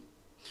time.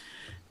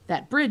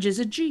 That bridge is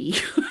a G.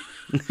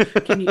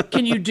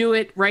 Can you do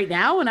it right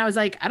now? And I was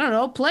like, I don't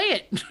know, play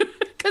it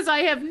because I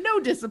have no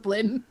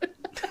discipline.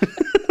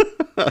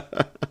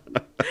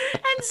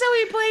 And so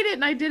he played it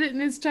and I did it in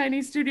his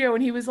tiny studio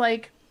and he was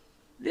like,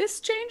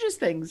 this changes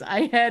things.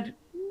 I had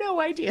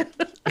no idea.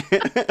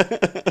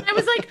 I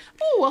was like,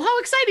 oh, well, how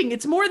exciting.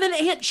 It's more than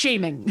aunt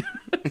shaming.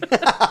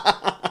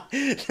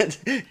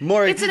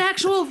 More. It's an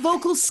actual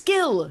vocal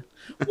skill.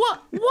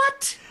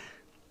 What?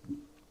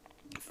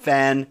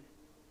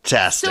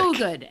 Fantastic. So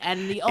good.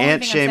 And the only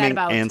Ant thing I'm sad shaming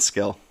about and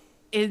skill.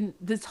 in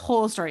this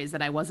whole story is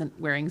that I wasn't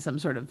wearing some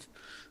sort of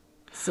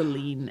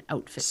Celine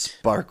outfit.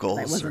 Sparkles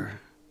I wasn't or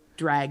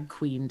drag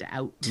queened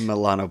out.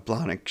 Milano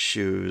Blahnik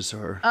shoes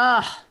or.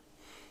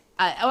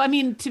 I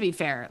mean, to be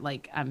fair,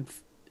 like I'm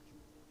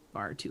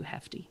far too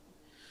hefty.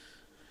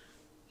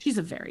 She's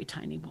a very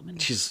tiny woman.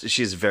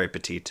 She's very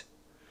petite.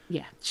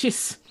 Yeah, she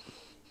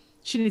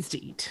needs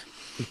to eat.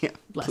 Yeah,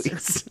 Bless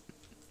please.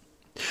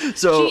 her.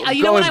 So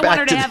You know what going I want back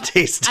her to to have? the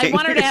tasting. I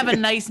want her to have a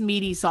nice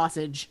meaty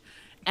sausage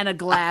and a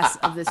glass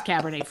of this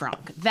Cabernet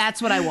Franc.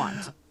 That's what I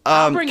want.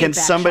 I'll bring Can it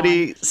back,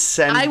 somebody Sean. I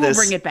send will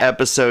bring it this back.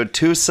 episode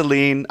to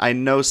Celine? I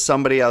know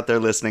somebody out there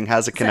listening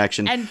has a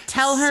connection. And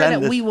tell her Send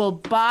that this- we will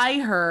buy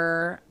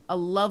her a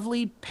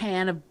lovely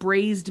pan of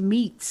braised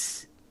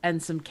meats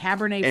and some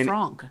Cabernet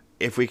Franc.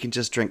 If we can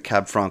just drink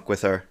Cab Franc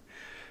with her,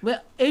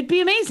 Well, it'd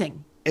be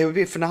amazing. it would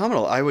be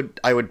phenomenal. I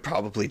would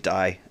probably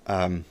die.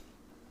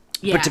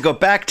 Yeah. But to go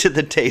back to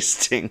the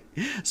tasting,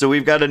 so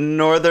we've got a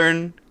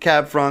northern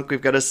Cab Franc,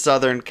 we've got a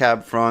southern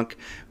Cab Franc,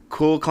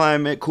 cool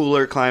climate,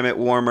 cooler climate,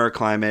 warmer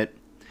climate.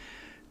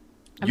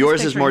 I'm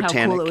Yours just is more picturing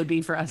how tannic. cool it would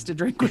be for us to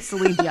drink with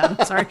Celine Dion.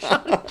 I'm sorry,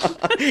 Sean.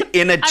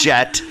 In a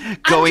jet,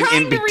 going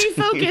I'm in trying between.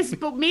 to refocus,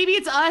 but maybe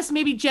it's us.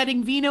 Maybe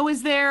Jetting Vino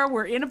is there.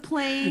 We're in a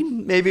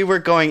plane. Maybe we're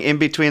going in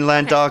between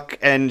Languedoc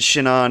and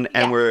Chinon,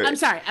 and Yeah, we're. I'm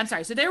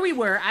sorry. So there we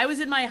were. I was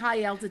in my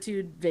high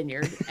altitude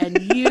vineyard,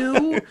 and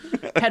you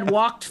had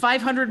walked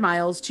 500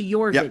 miles to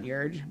your Yep.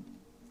 vineyard.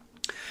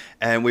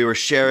 And we were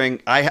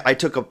sharing. I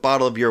took a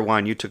bottle of your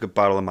wine, you took a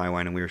bottle of my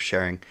wine, and we were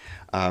sharing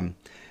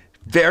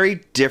very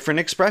different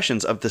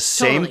expressions of the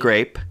same Totally.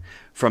 grape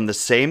from the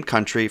same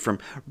country.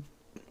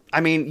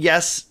 I mean,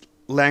 yes,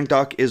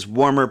 Languedoc is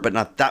warmer, but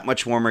not that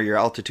much warmer. Your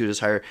altitude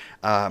is higher.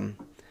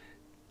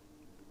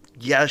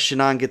 Yes,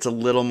 Chinon gets a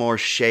little more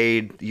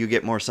shade. You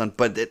get more sun,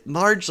 but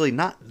largely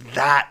not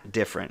that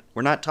different.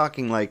 We're not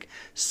talking like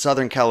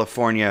Southern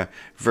California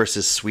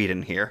versus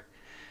Sweden here.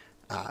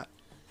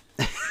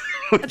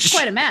 That's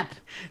quite a map.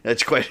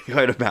 That's quite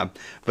a map.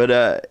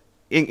 But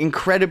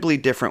incredibly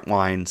different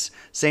wines,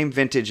 same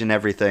vintage and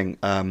everything.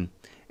 And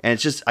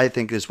it's just, I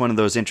think, it's one of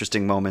those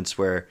interesting moments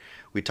where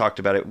we talked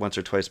about it once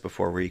or twice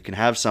before, where you can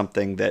have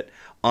something that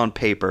on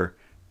paper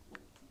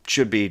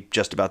should be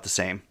just about the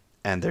same,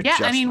 and they're Yeah,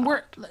 just I mean,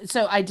 not.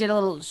 so I did a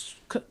little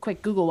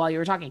quick Google while you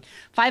were talking.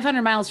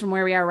 500 miles from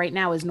where we are right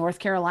now is North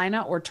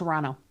Carolina or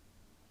Toronto.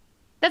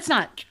 That's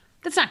not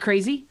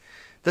crazy.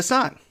 That's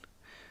not.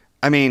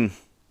 I mean,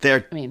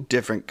 they're I mean-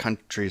 different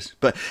countries,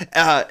 but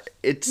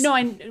it's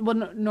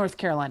North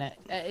Carolina.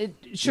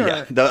 Sure.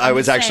 Yeah, I I'm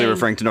was just actually saying-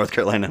 referring to North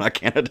Carolina, not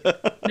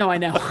Canada. No, I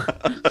know.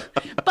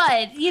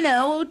 But,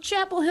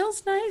 Chapel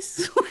Hill's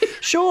nice.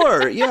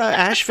 Sure, yeah,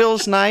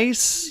 Asheville's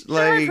nice. Sure,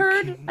 Like, I've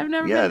heard. I've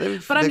never yeah,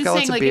 been. But I'm they've just got saying,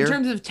 lots of like, in beer.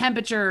 terms of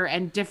temperature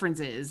and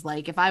differences,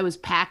 like, if I was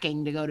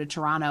packing to go to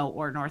Toronto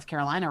or North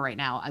Carolina right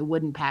now, I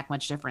wouldn't pack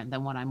much different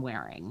than what I'm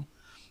wearing,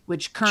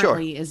 which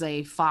currently is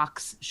a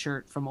Fox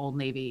shirt from Old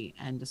Navy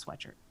and a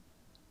sweatshirt.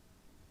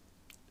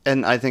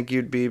 And I think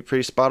you'd be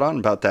pretty spot on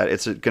about that.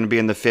 It's going to be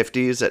in the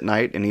 50s at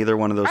night in either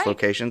one of those Right.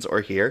 locations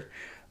or here.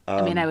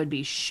 I mean, I would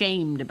be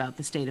shamed about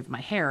the state of my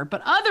hair,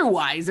 but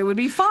otherwise it would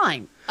be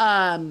fine.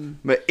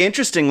 But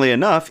interestingly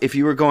enough, if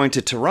you were going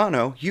to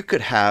Toronto, you could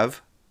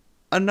have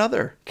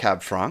another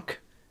Cab Franc.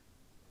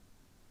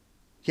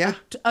 Yeah.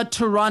 A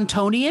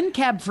Torontonian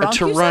Cab A Franc,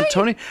 you say?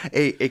 Torontonian,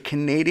 a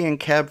Canadian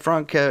Cab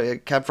Franc.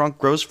 Cab Franc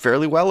grows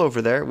fairly well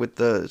over there with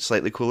the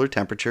slightly cooler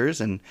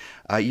temperatures, and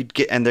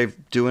and they're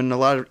doing a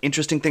lot of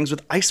interesting things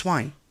with ice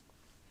wine.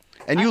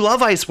 And you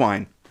love ice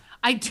wine.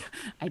 I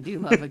do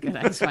love a good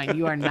ice wine.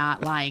 You are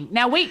not lying.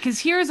 Now, wait, because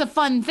here's a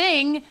fun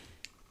thing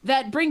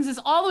that brings us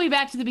all the way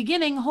back to the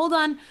beginning. Hold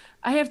on.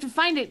 I have to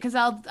find it because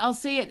I'll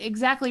say it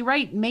exactly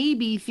right.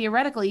 Maybe,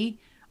 theoretically,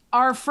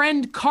 our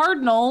friend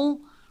Cardinal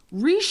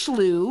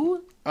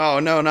Richelieu, Oh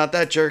no, not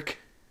that jerk.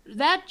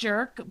 that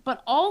jerk,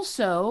 but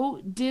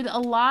also did a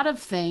lot of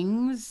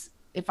things.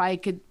 If I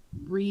could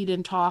read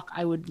and talk,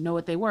 I would know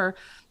what they were.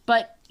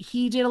 But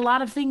he did a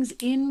lot of things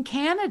in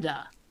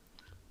Canada.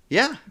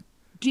 Yeah.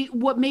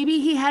 Maybe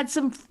he had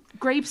some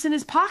grapes in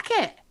his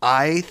pocket.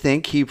 I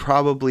think he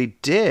probably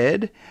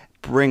did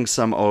bring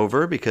some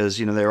over because,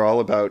 they're all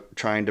about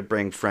trying to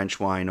bring French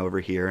wine over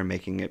here and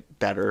making it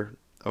better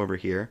over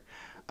here.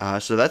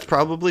 So that's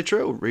probably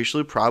true.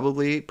 Richelieu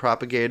probably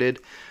propagated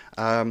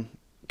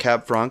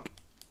Cab Franc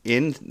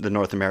on the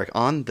North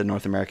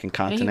American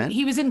continent.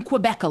 He was in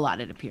Quebec a lot,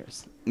 it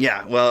appears.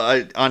 Yeah,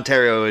 well,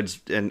 Ontario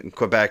and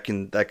Quebec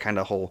and that kind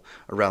of whole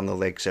around the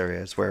lakes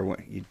area is where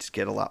you just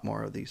get a lot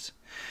more of these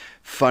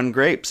fun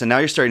grapes. And now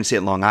you're starting to see it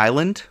in Long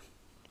Island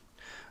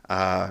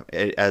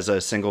as a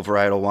single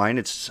varietal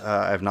wine.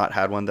 I've not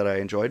had one that I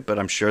enjoyed, but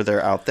I'm sure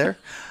they're out there.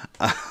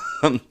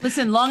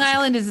 Listen, Long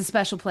Island is a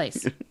special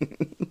place.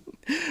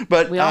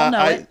 But We all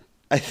know it.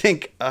 I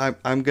think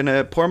I'm going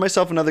to pour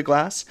myself another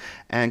glass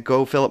and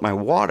go fill up my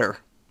water.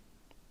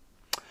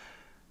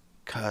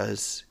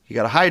 Because you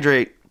got to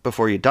hydrate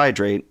before you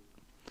dehydrate.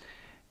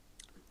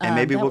 And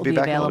maybe that we'll will be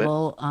back in a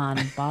little available on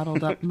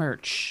bottled up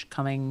merch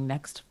coming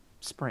next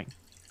spring.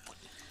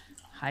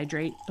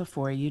 Hydrate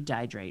before you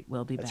dehydrate.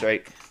 We'll be bit. That's back.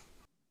 right.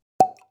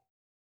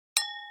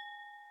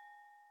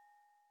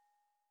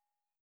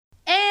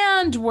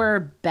 And we're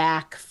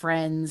back,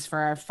 friends, for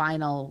our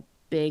final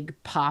Big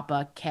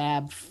Papa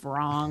Cab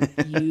Franc.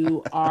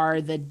 You are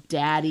the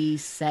daddy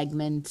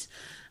segment.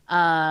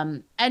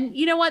 And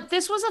you know what?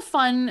 This was a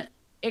fun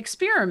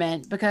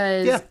experiment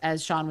because,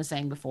 as Sean was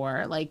saying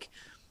before, like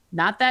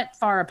not that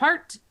far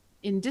apart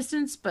in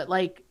distance, but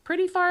like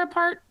pretty far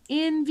apart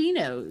in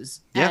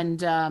vinos. Yeah.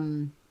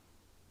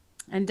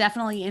 And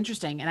definitely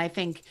interesting. And I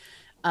think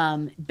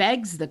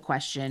begs the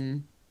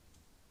question,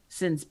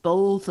 since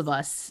both of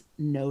us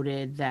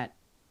noted that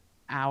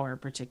our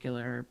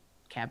particular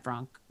Cab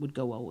Franc would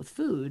go well with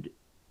food,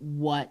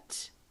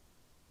 what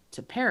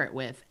to pair it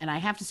with. And I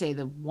have to say,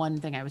 the one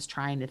thing I was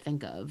trying to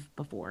think of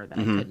before that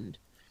I couldn't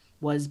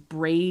was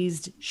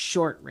braised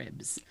short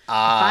ribs. If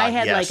I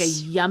had like a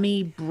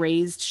yummy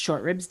braised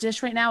short ribs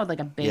dish right now with like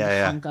a big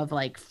hunk of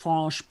like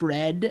French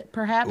bread,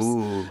 perhaps.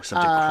 Ooh,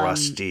 something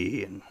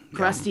crusty and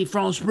crusty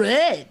French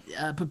bread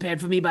prepared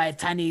for me by a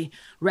tiny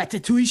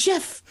ratatouille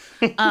chef.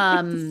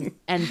 And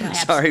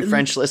perhaps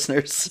French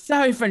listeners.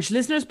 Sorry, French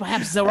listeners.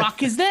 Perhaps The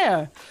Rock is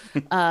there,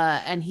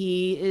 and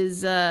he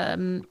is.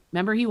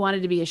 Remember, he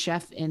wanted to be a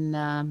chef in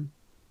that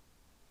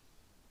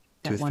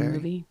Tooth one Fairy?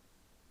 movie.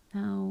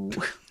 No,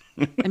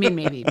 I mean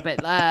maybe,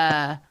 but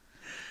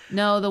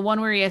no, the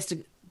one where he has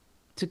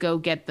to go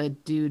get the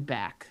dude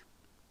back.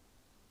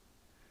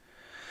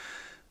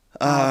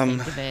 I'll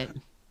think of it.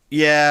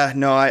 Yeah,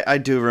 no, I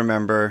do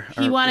remember.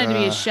 He wanted to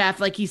be a chef.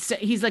 Like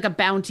he's like a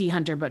bounty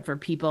hunter, but for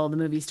people. The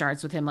movie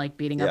starts with him like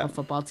beating up a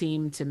football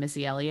team to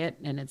Missy Elliott,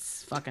 and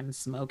it's fucking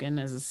smoking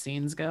as the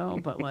scenes go.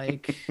 But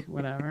like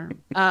whatever,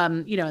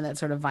 you know, in that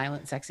sort of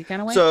violent, sexy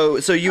kind of way.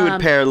 So you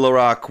would pair Le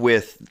Rock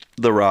with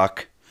The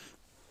Rock.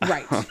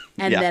 Right.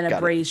 And then a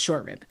braised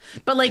short rib.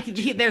 But like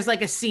there's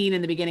like a scene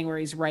in the beginning where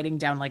he's writing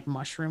down like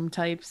mushroom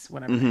types,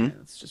 whatever.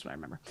 That's just what I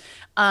remember.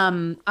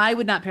 I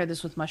would not pair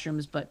this with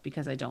mushrooms, but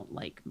because I don't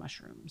like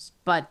mushrooms.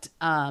 But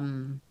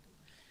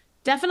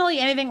definitely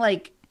anything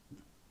like,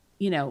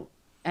 you know,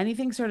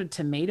 anything sort of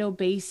tomato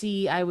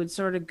basey, I would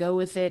sort of go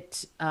with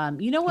it.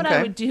 You know what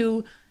I would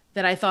do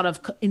that I thought of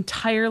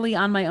entirely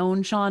on my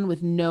own, Sean,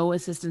 with no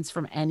assistance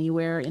from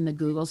anywhere in the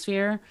Google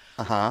sphere?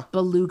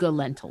 Beluga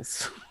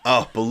lentils.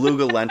 Oh,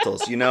 beluga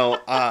lentils. You know,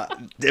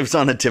 it was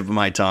on the tip of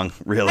my tongue,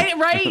 really.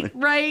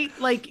 Right.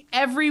 Like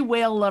every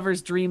whale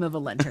lover's dream of a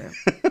lentil.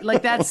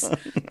 Like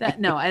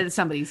no,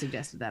 somebody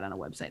suggested that on a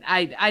website.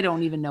 I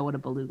don't even know what a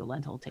beluga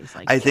lentil tastes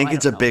like. I think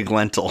it's a big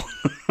lentil.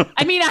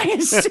 I mean, I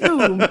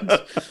assumed.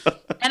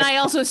 And I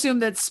also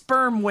assumed that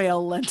sperm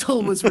whale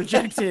lentil was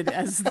rejected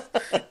as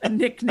a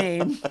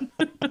nickname.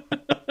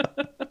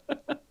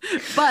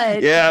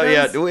 But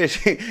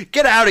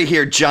get out of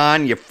here,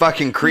 John, you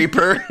fucking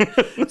creeper.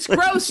 It's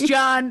gross,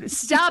 John.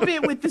 Stop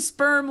it with the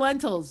sperm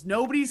lentils.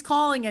 Nobody's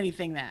calling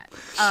anything that.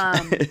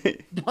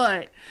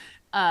 But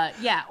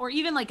or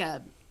even like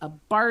a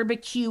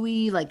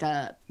barbecue-y, like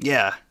a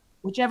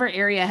whichever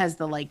area has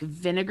the like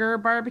vinegar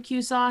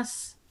barbecue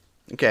sauce.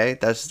 Okay,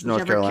 that's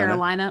North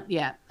Carolina.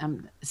 Yeah.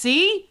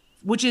 See?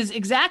 Which is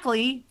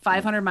exactly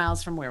 500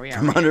 miles from where we are.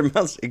 500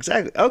 miles,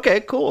 exactly. Okay,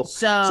 cool.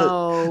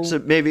 So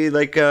maybe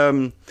like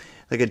a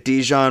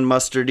Dijon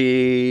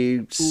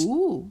mustardy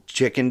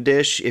chicken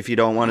dish if you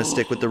don't want to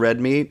stick with the red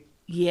meat.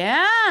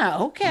 Yeah.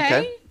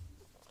 Okay.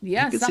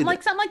 Yeah, something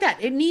like that.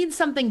 It needs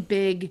something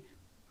big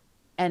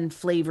and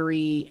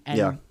flavory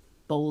and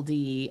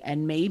boldy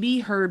and maybe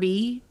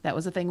herby. That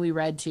was a thing we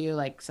read too.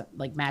 Like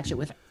match it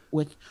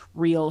with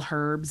real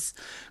herbs.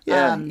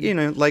 Yeah, you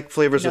know, like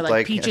flavors with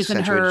like peaches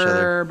and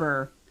herb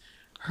or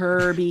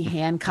Herbie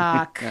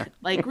Hancock.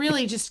 Like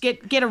really just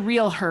get a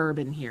real herb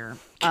in here.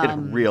 Get a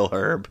real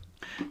herb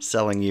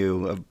selling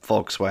you a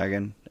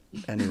Volkswagen.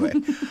 Anyway.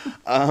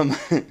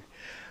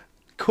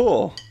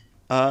 Cool.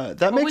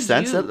 That makes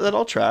sense. That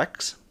all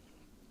tracks.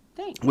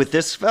 Thanks. With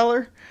this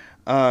feller,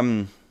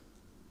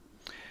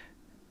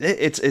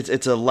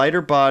 it's a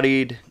lighter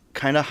bodied,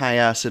 kind of high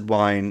acid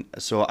wine.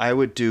 So I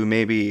would do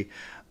maybe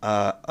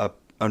an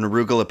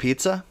arugula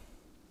pizza.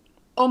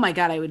 Oh my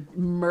God, I would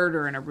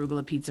murder an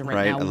arugula pizza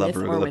right now, I love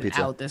with arugula or without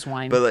pizza. this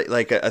wine. But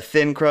like a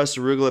thin crust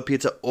arugula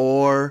pizza,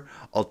 or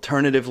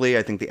alternatively,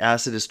 I think the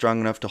acid is strong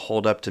enough to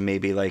hold up to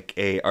maybe like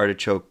a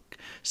artichoke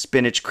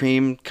spinach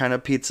cream kind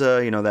of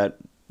pizza. You know, that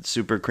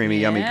super creamy,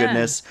 yummy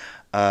goodness.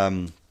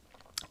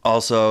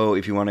 Also,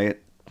 if you want to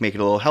make it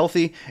a little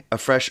healthy, a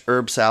fresh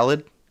herb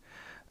salad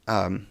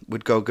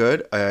would go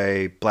good.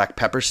 A black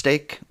pepper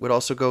steak would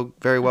also go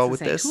very well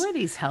with this. Who are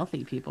these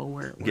healthy people?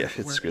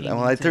 It's good.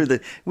 Well, I threw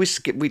we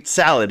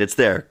salad. It's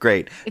there.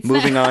 Great.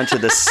 Moving on to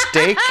the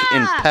steak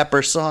in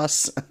pepper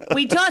sauce.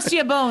 We tossed you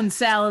a bone,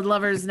 salad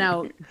lovers.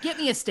 Now get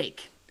me a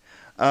steak.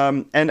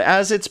 And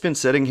as it's been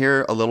sitting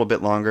here a little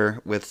bit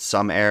longer with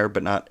some air,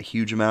 but not a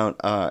huge amount,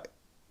 I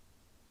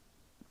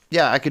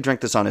could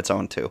drink this on its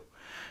own too.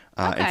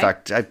 Okay. In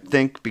fact, I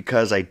think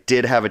because I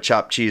did have a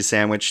chopped cheese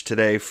sandwich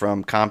today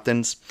from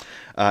Compton's,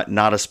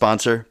 not a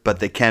sponsor, but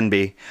they can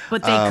be.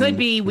 But they could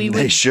be. We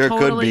They would sure could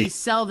totally be.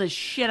 sell the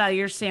shit out of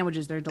your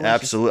sandwiches. They're delicious.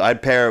 Absolutely.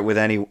 I'd pair it with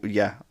any,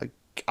 yeah.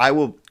 I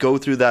will go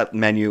through that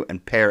menu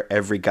and pair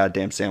every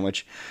goddamn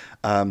sandwich.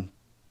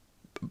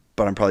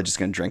 But I'm probably just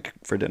going to drink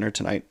for dinner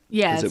tonight.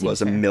 Yeah, because it it was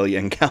seems fair.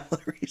 1,000,000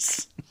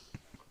 calories.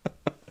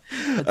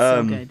 It's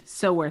so good.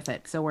 So worth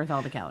it. So worth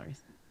all the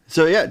calories.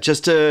 So yeah,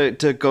 just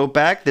to go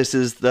back, this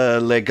is the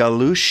Le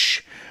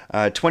Galouche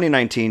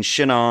 2019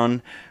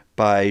 Chinon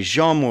by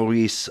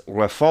Jean-Maurice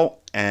Raffot.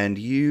 And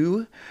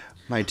you,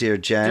 my dear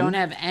Jen. Don't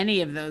have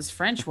any of those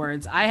French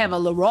words. I have a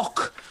Le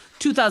Roc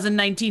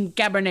 2019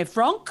 Cabernet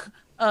Franc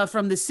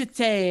from the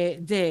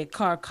Cité de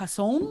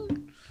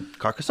Carcassonne.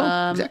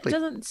 Carcassonne, exactly. It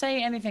doesn't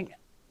say anything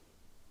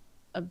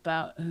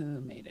about who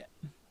made it.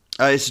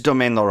 It's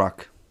Domaine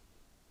Laroque.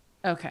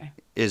 Okay.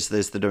 Is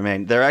this the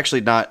domain? They're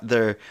actually not.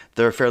 They're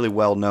a fairly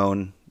well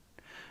known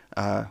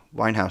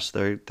winehouse.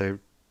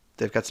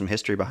 They've got some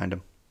history behind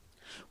them.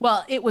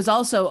 Well, it was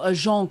also a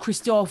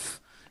Jean-Christophe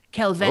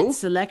Calvet Oh.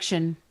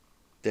 selection.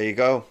 There you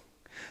go.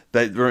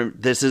 But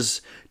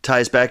this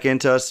ties back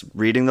into us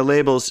reading the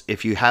labels.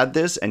 If you had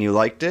this and you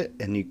liked it,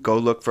 and you go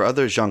look for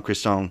other Jean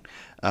Christophe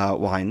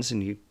wines,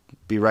 and you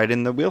be right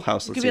in the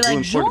wheelhouse. You Let's could be see who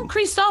like, imported.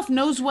 Jean-Christophe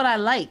knows what I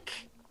like.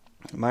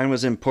 Mine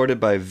was imported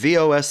by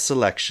VOS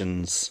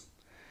Selections,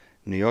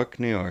 New York,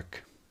 New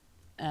York.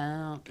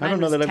 I don't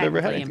know that I've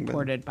ever had anything with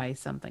imported by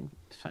something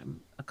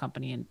from a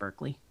company in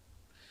Berkeley.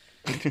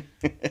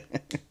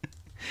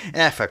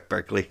 Fuck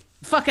Berkeley.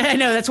 Fuck it, I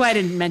know. That's why I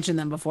didn't mention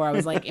them before. I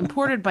was like,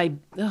 imported by.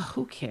 Ugh,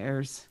 who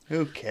cares?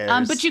 Who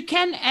cares? But you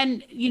can,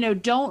 and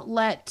don't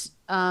let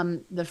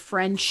the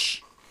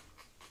French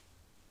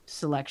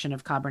selection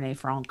of Cabernet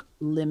Franc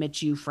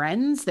limit you,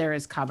 friends. There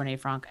is Cabernet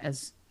Franc,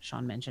 as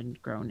Sean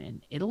mentioned, grown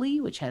in Italy,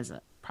 which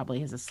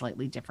probably has a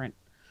slightly different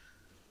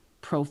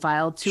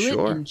profile to it.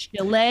 Sure. In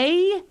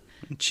Chile,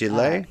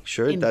 Chile,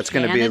 sure. in That's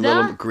going to be a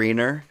Canada? little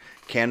greener.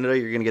 Canada,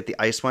 you're going to get the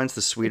ice wines,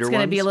 the sweeter it's ones.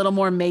 going to be a little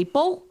more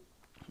maple.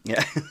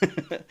 Yeah.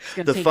 gonna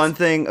The taste- fun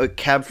thing,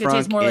 Cab It's going to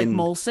taste Franc more like in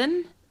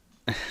Molson.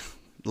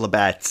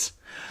 Labatt's.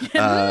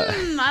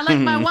 I like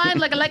my wine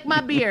like I like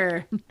my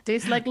beer.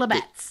 Tastes like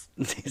Labatt's.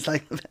 Tastes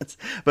like Labatt's.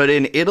 But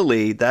in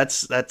Italy,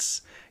 that's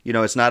it's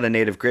not a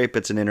native grape.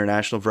 It's an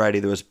international variety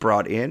that was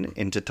brought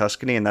into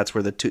Tuscany, and that's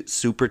where the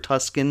Super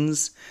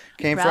Tuscans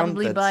came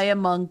Probably from. by a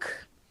monk.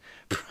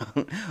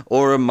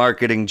 Or a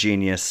marketing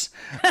genius.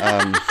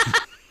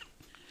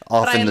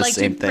 Often the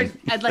same thing.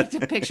 I'd like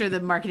to picture the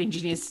marketing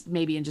genius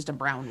maybe in just a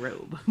brown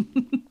robe.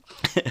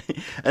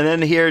 And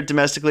then here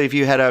domestically, if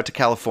you head out to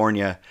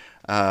California,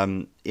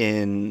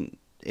 in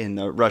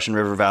the Russian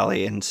River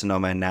Valley in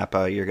Sonoma and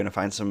Napa, you're going to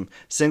find some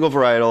single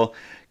varietal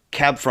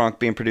Cab Franc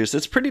being produced.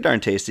 It's pretty darn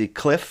tasty.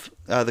 Cliff,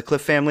 the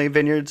Cliff family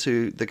vineyards,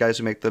 the guys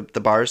who make the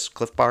bars,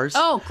 Cliff bars.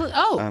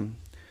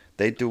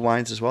 They do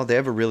wines as well. They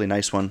have a really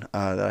nice one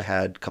that I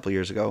had a couple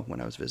years ago when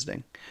I was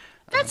visiting.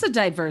 That's a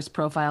diverse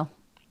profile.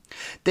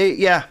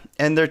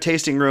 And their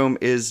tasting room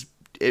it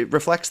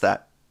reflects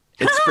that.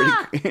 It's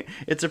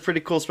it's a pretty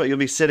cool spot. You'll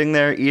be sitting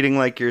there eating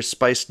like your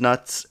spiced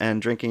nuts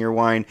and drinking your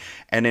wine,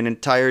 and an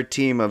entire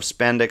team of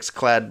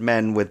spandex-clad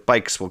men with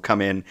bikes will come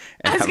in.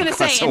 And I was have a going to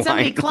say, glass and of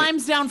somebody wine.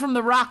 climbs down from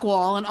the rock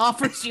wall and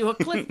offers you a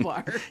Cliff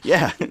bar.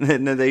 Yeah,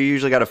 and they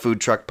usually got a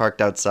food truck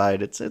parked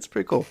outside. It's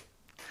pretty cool.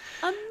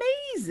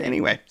 Amazing.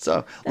 Anyway,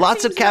 so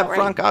lots of seems Cab about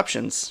Franc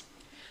options.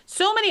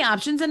 So many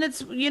options, and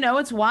it's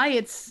why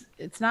it's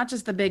not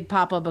just the Big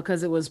Papa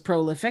because it was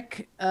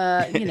prolific.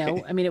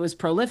 It was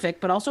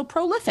prolific, but also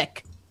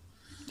prolific.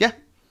 Yeah,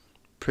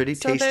 pretty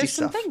So tasty there's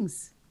stuff. some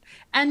things.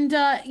 And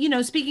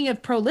speaking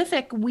of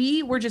prolific,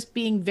 we were just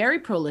being very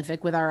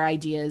prolific with our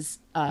ideas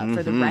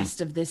for the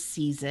rest of this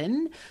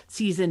season.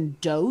 Season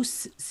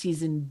dos,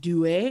 season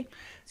deux,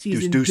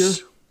 season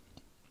Deuce.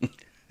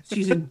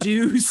 season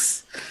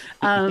deuce,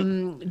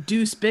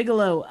 Deuce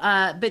Bigelow.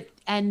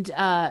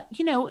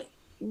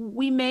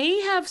 We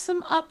may have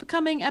some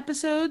upcoming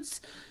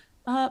episodes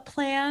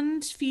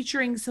planned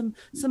featuring some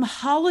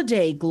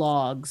holiday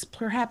glogs,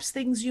 perhaps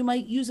things you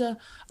might use a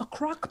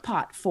crock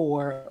pot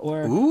for,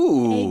 or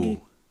Ooh.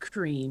 egg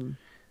cream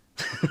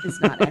is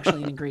not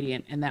actually an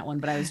ingredient in that one,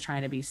 but I was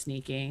trying to be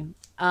sneaky.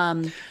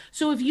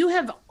 So if you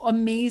have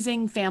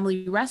amazing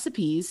family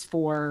recipes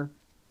for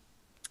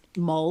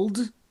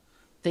mulled,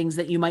 things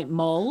that you might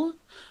mull,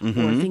 or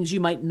things you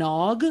might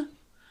nog,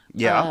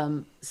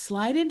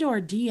 slide into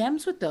our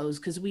DMs with those,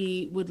 because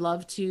we would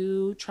love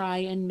to try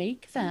and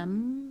make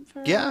them for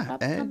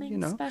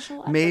upcoming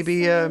special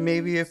maybe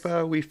episodes. if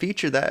we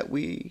feature that,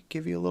 we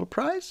give you a little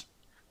prize.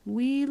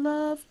 We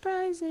love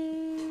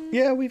prizes.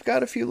 Yeah, we've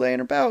got a few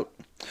laying about.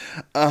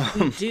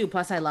 We do.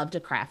 Plus, I love to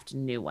craft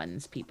new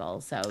ones,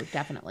 people. So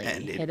definitely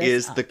And hit it us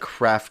is up. the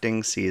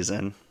crafting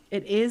season.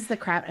 It is the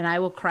craft, and I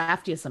will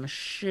craft you some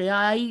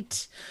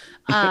shite.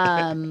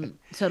 So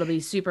it'll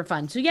be super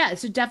fun. So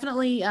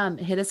definitely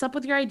hit us up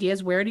with your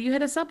ideas. Where do you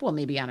hit us up? Well,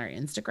 maybe on our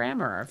Instagram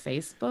or our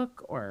Facebook,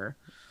 or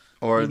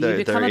Or maybe you there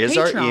become a is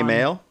our patron.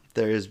 email.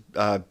 There's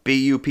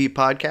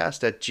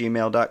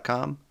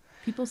buppodcast@gmail.com.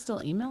 People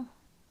still email?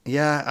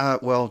 Yeah,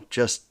 well,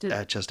 just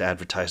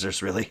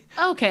advertisers, really.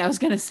 Okay, I was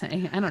going to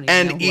say. I don't even know.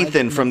 And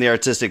Ethan from the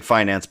Artistic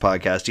Finance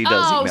Podcast. He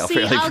does email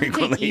fairly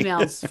frequently. Take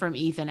emails from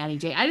Ethan any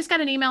day. I just got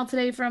an email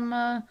today from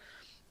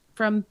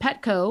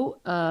Petco.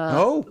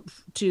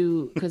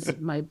 Because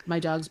my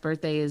dog's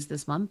birthday is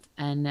this month,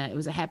 and it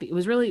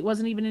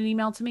wasn't even an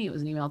email to me. It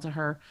was an email to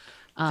her.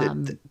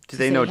 Do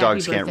they know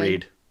dogs can't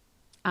read?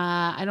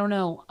 I don't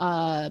know.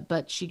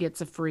 But she gets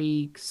a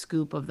free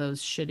scoop of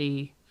those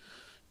shitty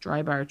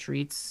dry bar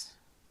treats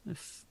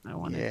if I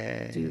want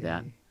to do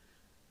that.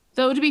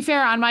 Though, to be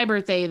fair, on my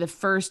birthday, the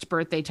first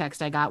birthday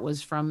text I got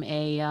was from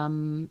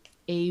a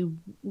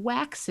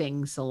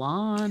waxing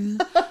salon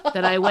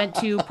that I went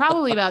to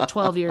probably about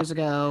 12 years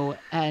ago,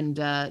 and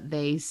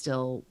they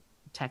still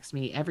text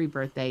me every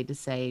birthday to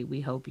say,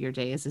 we hope your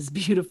day is as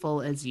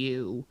beautiful as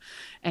you.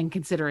 And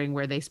considering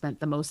where they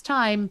spent the most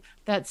time,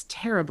 that's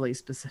terribly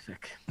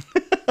specific.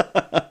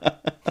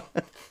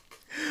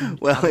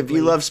 Well, if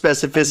you love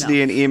specificity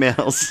in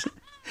emails,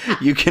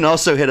 you can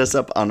also hit us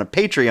up on a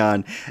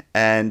Patreon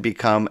and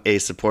become a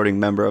supporting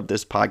member of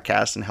this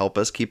podcast and help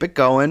us keep it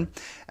going,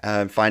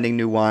 finding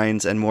new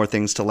wines and more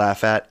things to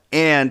laugh at,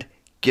 and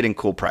getting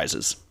cool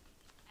prizes.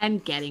 Our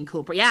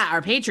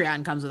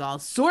Patreon comes with all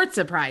sorts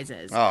of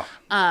prizes.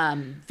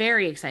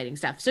 Very exciting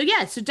stuff. So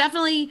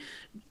definitely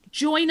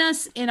join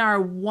us in our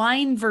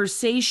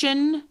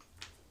Wineversation.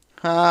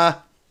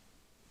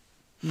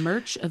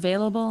 Merch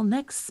available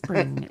next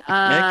spring.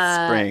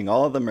 Next spring,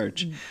 all of the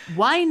merch.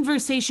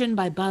 Wineversation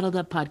by Bottled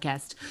Up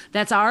Podcast.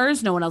 That's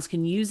ours. No one else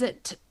can use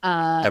it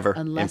ever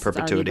unless in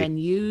perpetuity. It's already been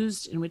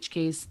used. In which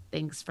case,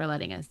 thanks for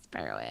letting us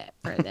borrow it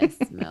for this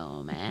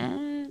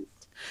moment.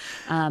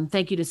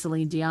 Thank you to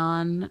Celine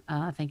Dion.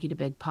 Thank you to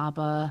Big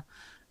Papa.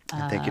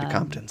 And thank you to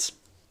Compton's.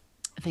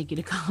 Thank you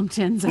to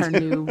Compton's, our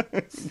new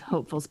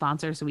hopeful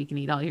sponsor, so we can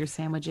eat all your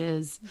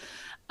sandwiches.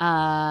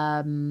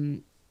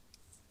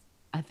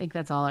 I think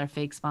that's all our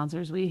fake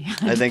sponsors.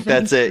 I think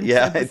that's it.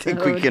 Yeah, I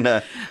think we can.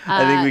 I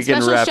think we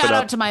can wrap it up. Special shout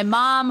out to my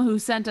mom who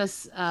sent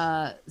us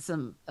a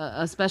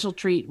special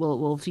treat.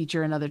 We'll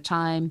feature another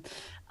time.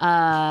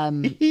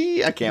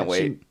 I can't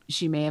wait.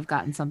 She may have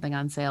gotten something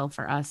on sale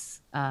for us,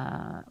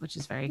 which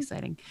is very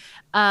exciting.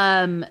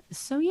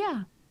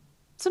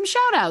 Some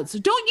shout outs.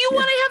 Don't you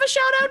want to have a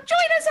shout out?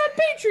 Join us on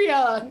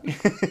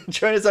Patreon.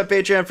 Join us on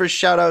Patreon for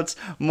shout outs,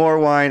 more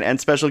wine,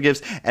 and special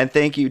gifts. And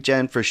thank you,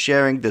 Jen, for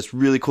sharing this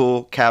really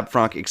cool Cab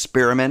Franc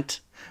experiment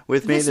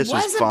with me. This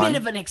was fun. A bit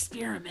of an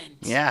experiment.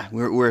 Yeah,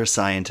 we're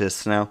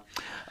scientists now.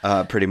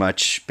 Pretty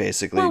much,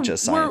 basically,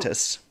 just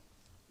scientists.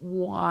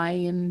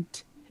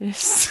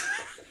 Wine-tists.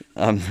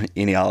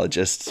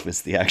 Enologists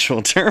was the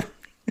actual term.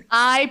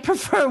 I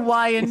prefer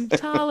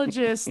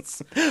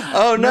wine-tologists.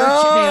 Oh, no!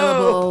 Merch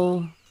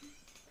available.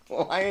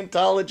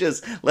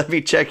 Wine-tologist, let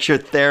me check your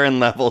Theron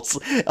levels.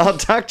 I'll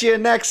talk to you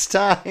next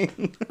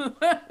time.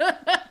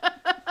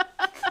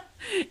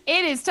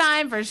 It is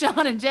time for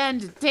Sean and Jen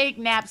to take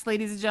naps,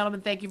 ladies and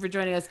gentlemen. Thank you for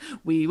joining us.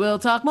 We will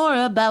talk more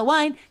about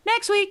wine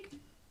next week.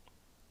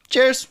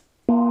 Cheers.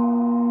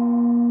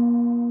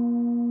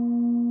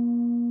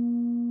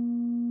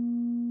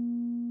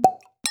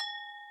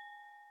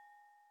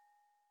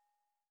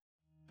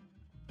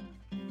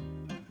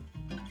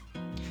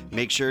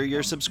 Make sure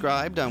you're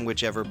subscribed on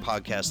whichever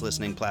podcast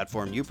listening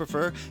platform you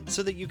prefer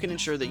so that you can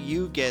ensure that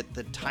you get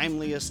the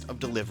timeliest of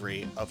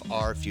delivery of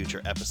our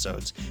future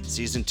episodes.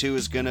 Season 2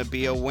 is going to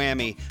be a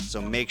whammy,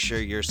 so make sure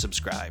you're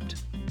subscribed.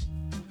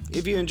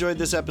 If you enjoyed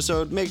this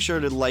episode, make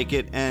sure to like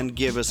it and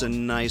give us a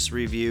nice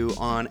review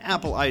on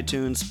Apple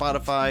iTunes,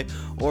 Spotify,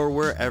 or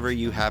wherever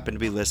you happen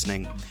to be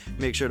listening.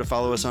 Make sure to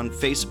follow us on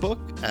Facebook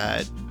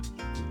at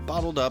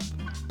Bottled Up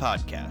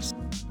Podcast.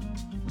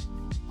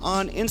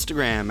 On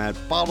Instagram at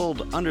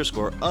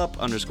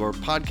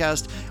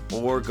bottled_up_podcast,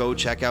 or go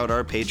check out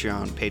our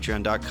Patreon,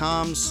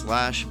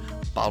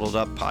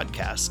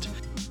 patreon.com/bottleduppodcast.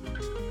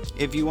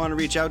 If you want to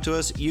reach out to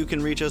us, you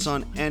can reach us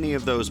on any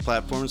of those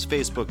platforms,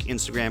 Facebook,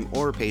 Instagram,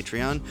 or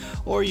Patreon,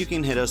 or you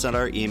can hit us at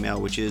our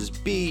email, which is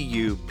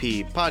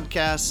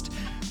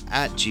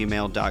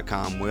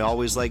buppodcast@gmail.com. We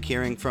always like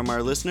hearing from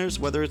our listeners,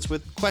 whether it's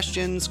with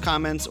questions,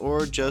 comments,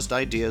 or just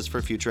ideas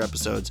for future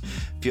episodes.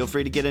 Feel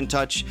free to get in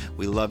touch.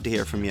 We love to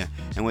hear from you.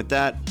 And with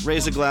that,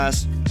 raise a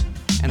glass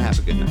and have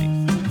a good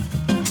night.